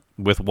cellar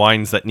with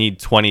wines that need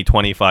 20,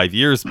 25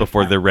 years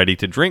before they're ready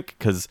to drink,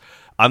 because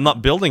I'm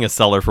not building a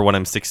cellar for when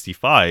I'm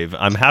 65.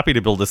 I'm happy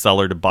to build a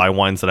cellar to buy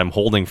wines that I'm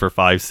holding for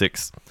 5,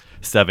 6,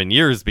 7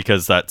 years,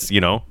 because that's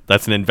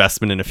an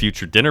investment in a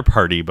future dinner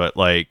party. But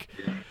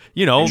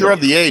you're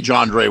of the age,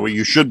 Andre, where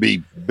you should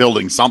be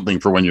building something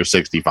for when you're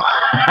 65.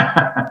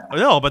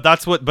 No, but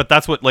that's what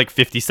like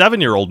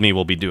 57-year-old me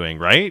will be doing,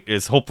 right?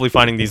 Is hopefully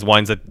finding these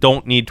wines that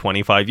don't need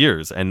 25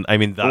 years. And I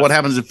mean, what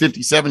happens if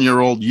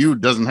 57-year-old you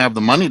doesn't have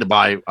the money to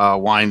buy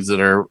wines that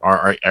are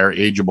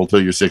ageable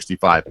till you're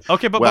 65?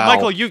 Okay, but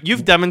Michael,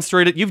 you've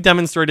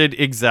demonstrated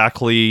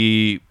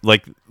exactly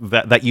like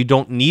that you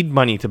don't need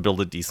money to build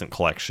a decent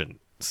collection.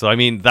 So I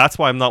mean, that's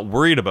why I'm not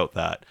worried about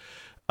that.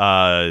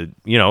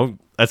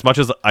 As much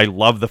as I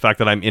love the fact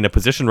that I'm in a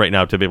position right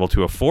now to be able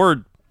to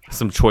afford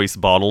some choice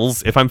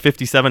bottles, if I'm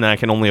 57 and I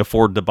can only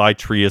afford to buy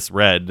Trius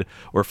Red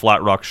or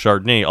Flat Rock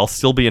Chardonnay, I'll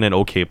still be in an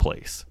okay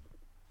place.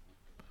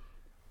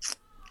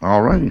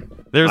 All right.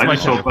 I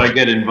just hope I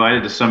get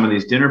invited to some of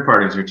these dinner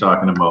parties you're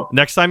talking about.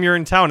 Next time you're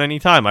in town,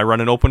 anytime. I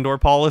run an open door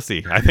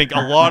policy. I think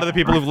a lot of the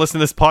people who've listened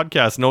to this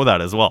podcast know that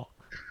as well.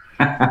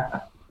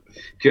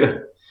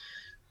 Good.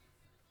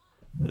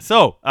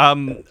 So,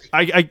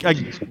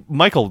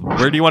 Michael,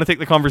 where do you want to take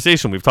the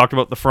conversation? We've talked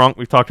about the Franc,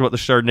 we've talked about the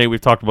Chardonnay,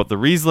 we've talked about the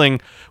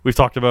Riesling, we've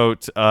talked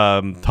about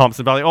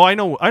Thompson Valley. Oh, I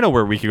know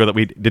where we could go that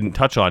we didn't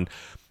touch on.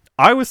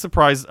 I was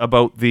surprised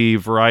about the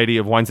variety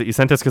of wines that you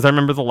sent us, because I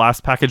remember the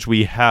last package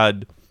we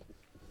had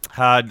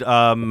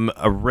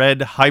a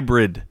red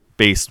hybrid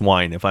based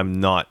wine, if I'm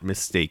not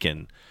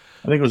mistaken.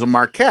 I think it was a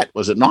Marquette,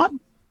 was it not?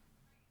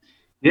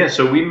 Yeah,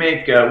 so we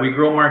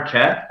grow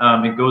Marquette.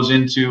 It goes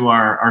into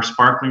our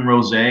sparkling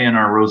rosé and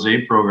our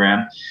rosé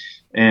program,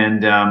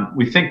 and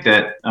we think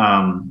that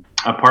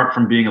apart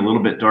from being a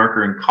little bit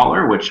darker in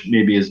color, which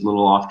maybe is a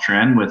little off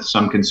trend with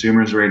some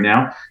consumers right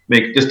now,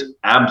 make just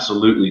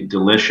absolutely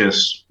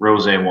delicious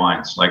rosé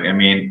wines. Like, I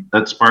mean,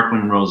 that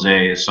sparkling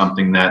rosé is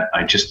something that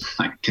I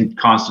can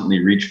constantly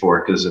reach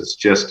for, because it's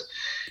just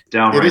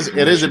downright.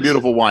 It is a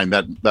beautiful wine.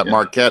 That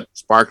Marquette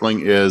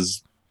sparkling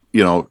is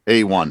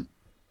A1.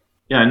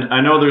 Yeah, and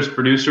I know there's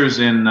producers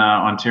in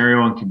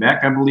Ontario and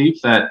Quebec, I believe,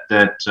 that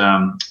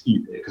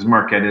because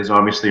Marquette is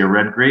obviously a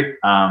red grape,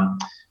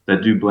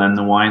 that do blend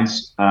the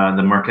wines,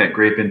 the Marquette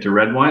grape into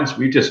red wines.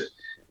 Just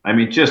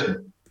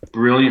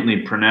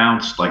brilliantly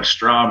pronounced, like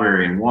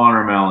strawberry and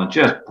watermelon,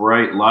 just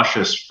bright,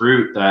 luscious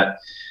fruit that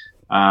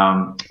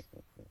And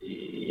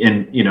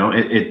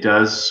it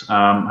does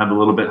have a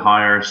little bit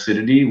higher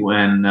acidity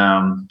when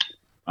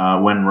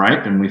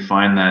ripe, and we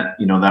find that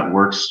that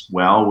works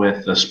well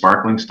with a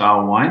sparkling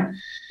style wine.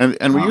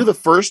 And were you the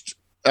first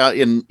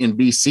in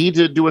BC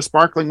to do a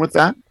sparkling with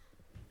that?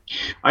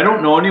 I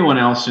don't know anyone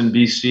else in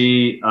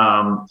BC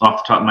off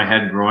the top of my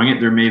head growing it.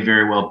 There may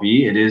very well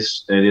be. It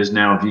is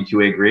now a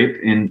VQA grape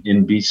in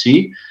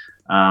BC,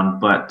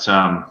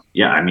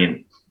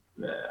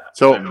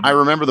 So I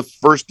remember the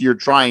first year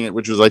trying it,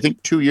 which was I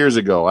think 2 years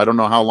ago. I don't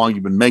know how long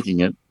you've been making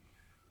it.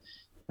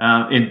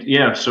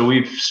 So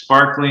we've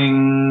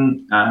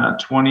sparkling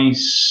 20.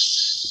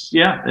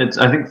 It's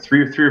I think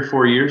 3 or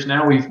 4 years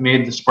now. We've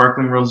made the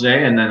sparkling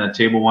rosé, and then a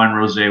table wine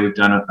rosé. We've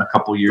done a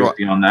couple years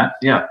beyond that.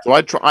 Yeah. So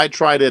I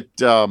tried it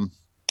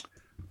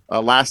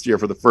last year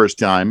for the first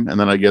time, and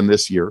then again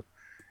this year,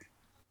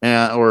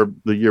 or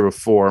the year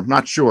before. I'm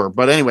not sure,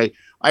 but anyway,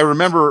 I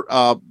remember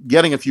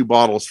getting a few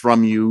bottles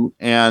from you,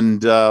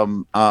 and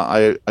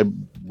I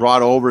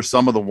brought over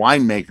some of the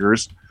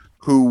winemakers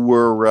who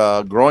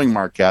were growing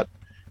Marquette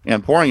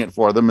and pouring it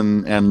for them,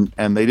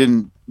 and they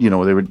didn't.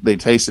 They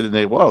tasted it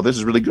and whoa, this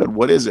is really good.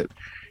 What is it?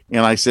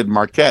 And I said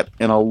Marquette,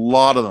 and a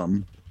lot of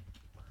them,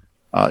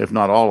 if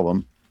not all of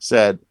them,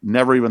 said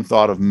never even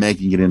thought of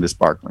making it into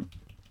sparkling.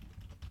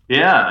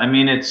 Yeah, I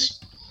mean it's,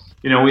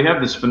 we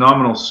have this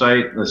phenomenal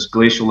site, this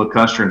glacial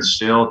lacustrine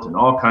silt, and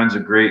all kinds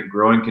of great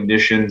growing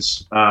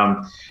conditions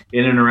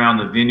in and around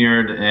the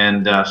vineyard.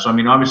 And so I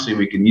mean, obviously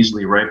we can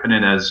easily ripen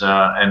it as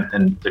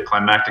and the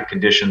climatic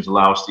conditions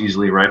allow us to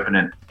easily ripen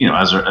it,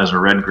 as a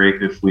red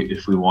grape if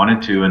we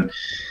wanted to. And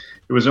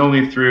it was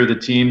only through the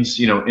team's,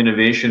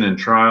 innovation and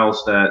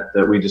trials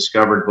that we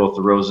discovered both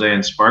the rosé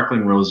and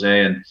sparkling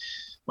rosé. And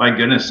my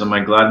goodness, am I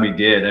glad we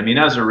did. I mean,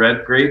 as a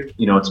red grape,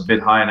 it's a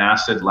bit high in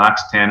acid,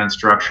 lacks tannin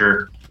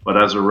structure,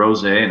 but as a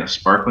rosé and a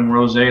sparkling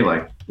rosé,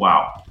 like,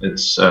 wow,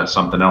 it's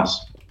something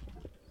else.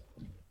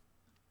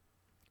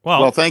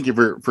 Well, thank you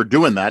for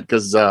doing that,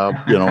 because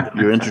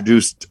you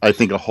introduced, I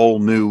think, a whole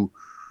new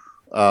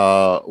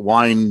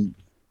wine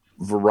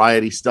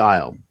variety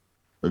style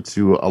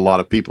to a lot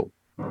of people.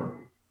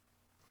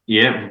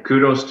 Yeah,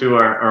 kudos to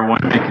our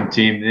winemaking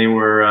team.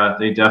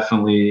 They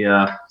definitely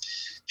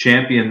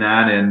championed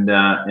that, and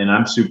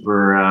I'm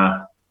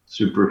super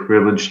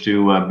privileged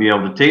to be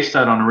able to taste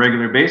that on a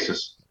regular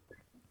basis.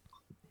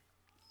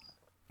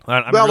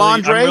 Andre,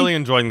 I'm really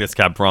enjoying this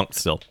Cab Franc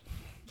still.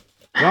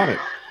 Got it.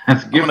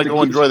 I'm going to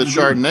go enjoy the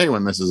Chardonnay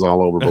when this is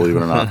all over, believe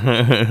it or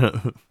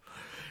not.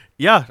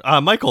 Yeah,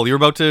 Michael,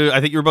 I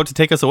think you're about to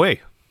take us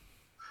away.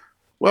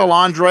 Well,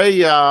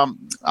 Andre, I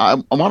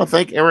want to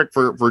thank Eric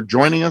for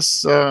joining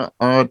us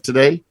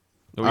today.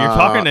 You're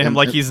talking to him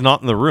like he's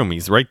not in the room.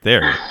 He's right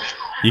there.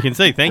 You can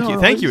say thank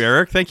you,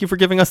 Eric. Thank you for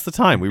giving us the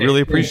time. We really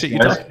appreciate you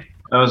talking.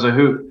 That was a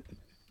hoot.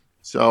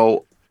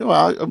 So,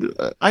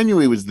 I knew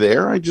he was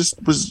there. I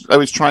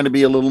was trying to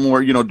be a little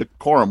more,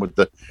 decorum with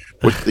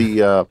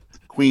the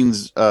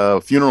Queen's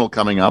funeral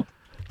coming up.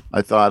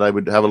 I thought I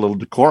would have a little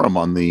decorum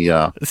on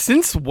the.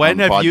 Since when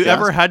have you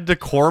ever had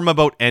decorum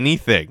about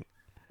anything?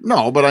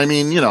 No, but I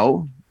mean,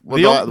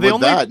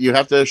 with that, you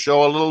have to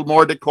show a little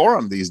more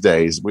decorum these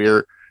days.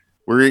 We're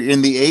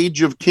in the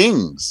age of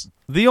kings.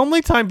 The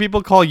only time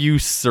people call you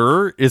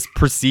sir is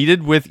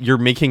preceded with "you're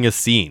making a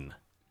scene."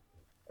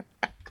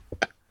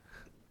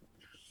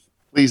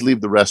 Please leave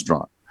the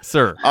restaurant,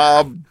 sir.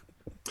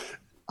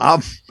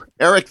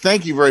 Eric,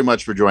 thank you very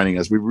much for joining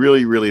us. We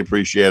really, really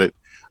appreciate it.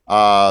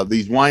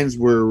 These wines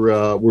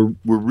were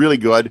really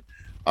good.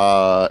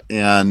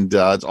 And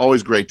it's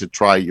always great to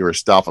try your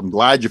stuff. I'm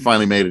glad you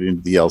finally made it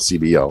into the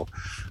LCBO.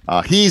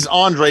 He's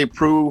Andre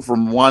Proulx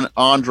from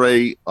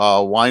Andre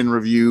Wine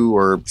Review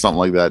or something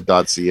like that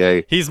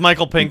 .ca. He's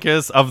Michael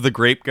Pincus of The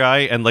Grape Guy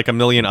and like a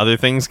million other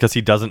things because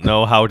he doesn't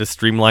know how to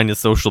streamline his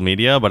social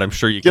media, but I'm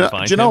sure you can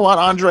find him. Do you know what,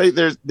 Andre?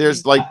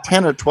 There's like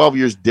 10 or 12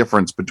 years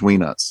difference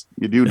between us.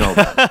 You do know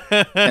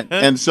that.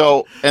 and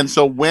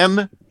so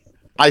when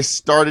I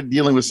started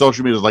dealing with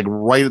social media, it was like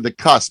right at the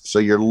cusp. So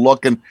you're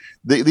looking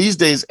these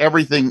days,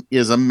 everything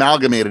is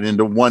amalgamated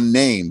into one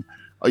name.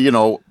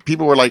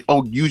 People were like,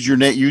 "Oh, use your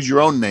name, use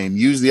your own name,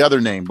 use the other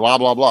name, blah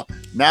blah blah."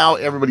 Now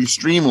everybody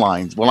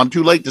streamlines. Well, I'm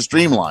too late to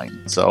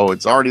streamline, so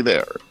it's already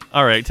there.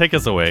 All right, take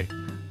us away,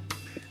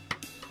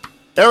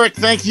 Eric.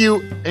 Thank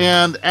you,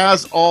 and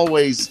as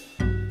always,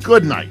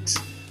 good night.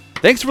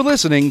 Thanks for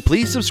listening.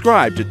 Please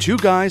subscribe to Two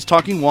Guys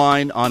Talking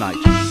Wine on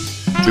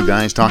iTunes. Two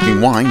Guys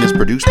Talking Wine is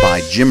produced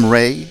by Jim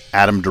Ray,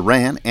 Adam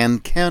Duran,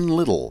 and Ken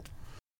Little.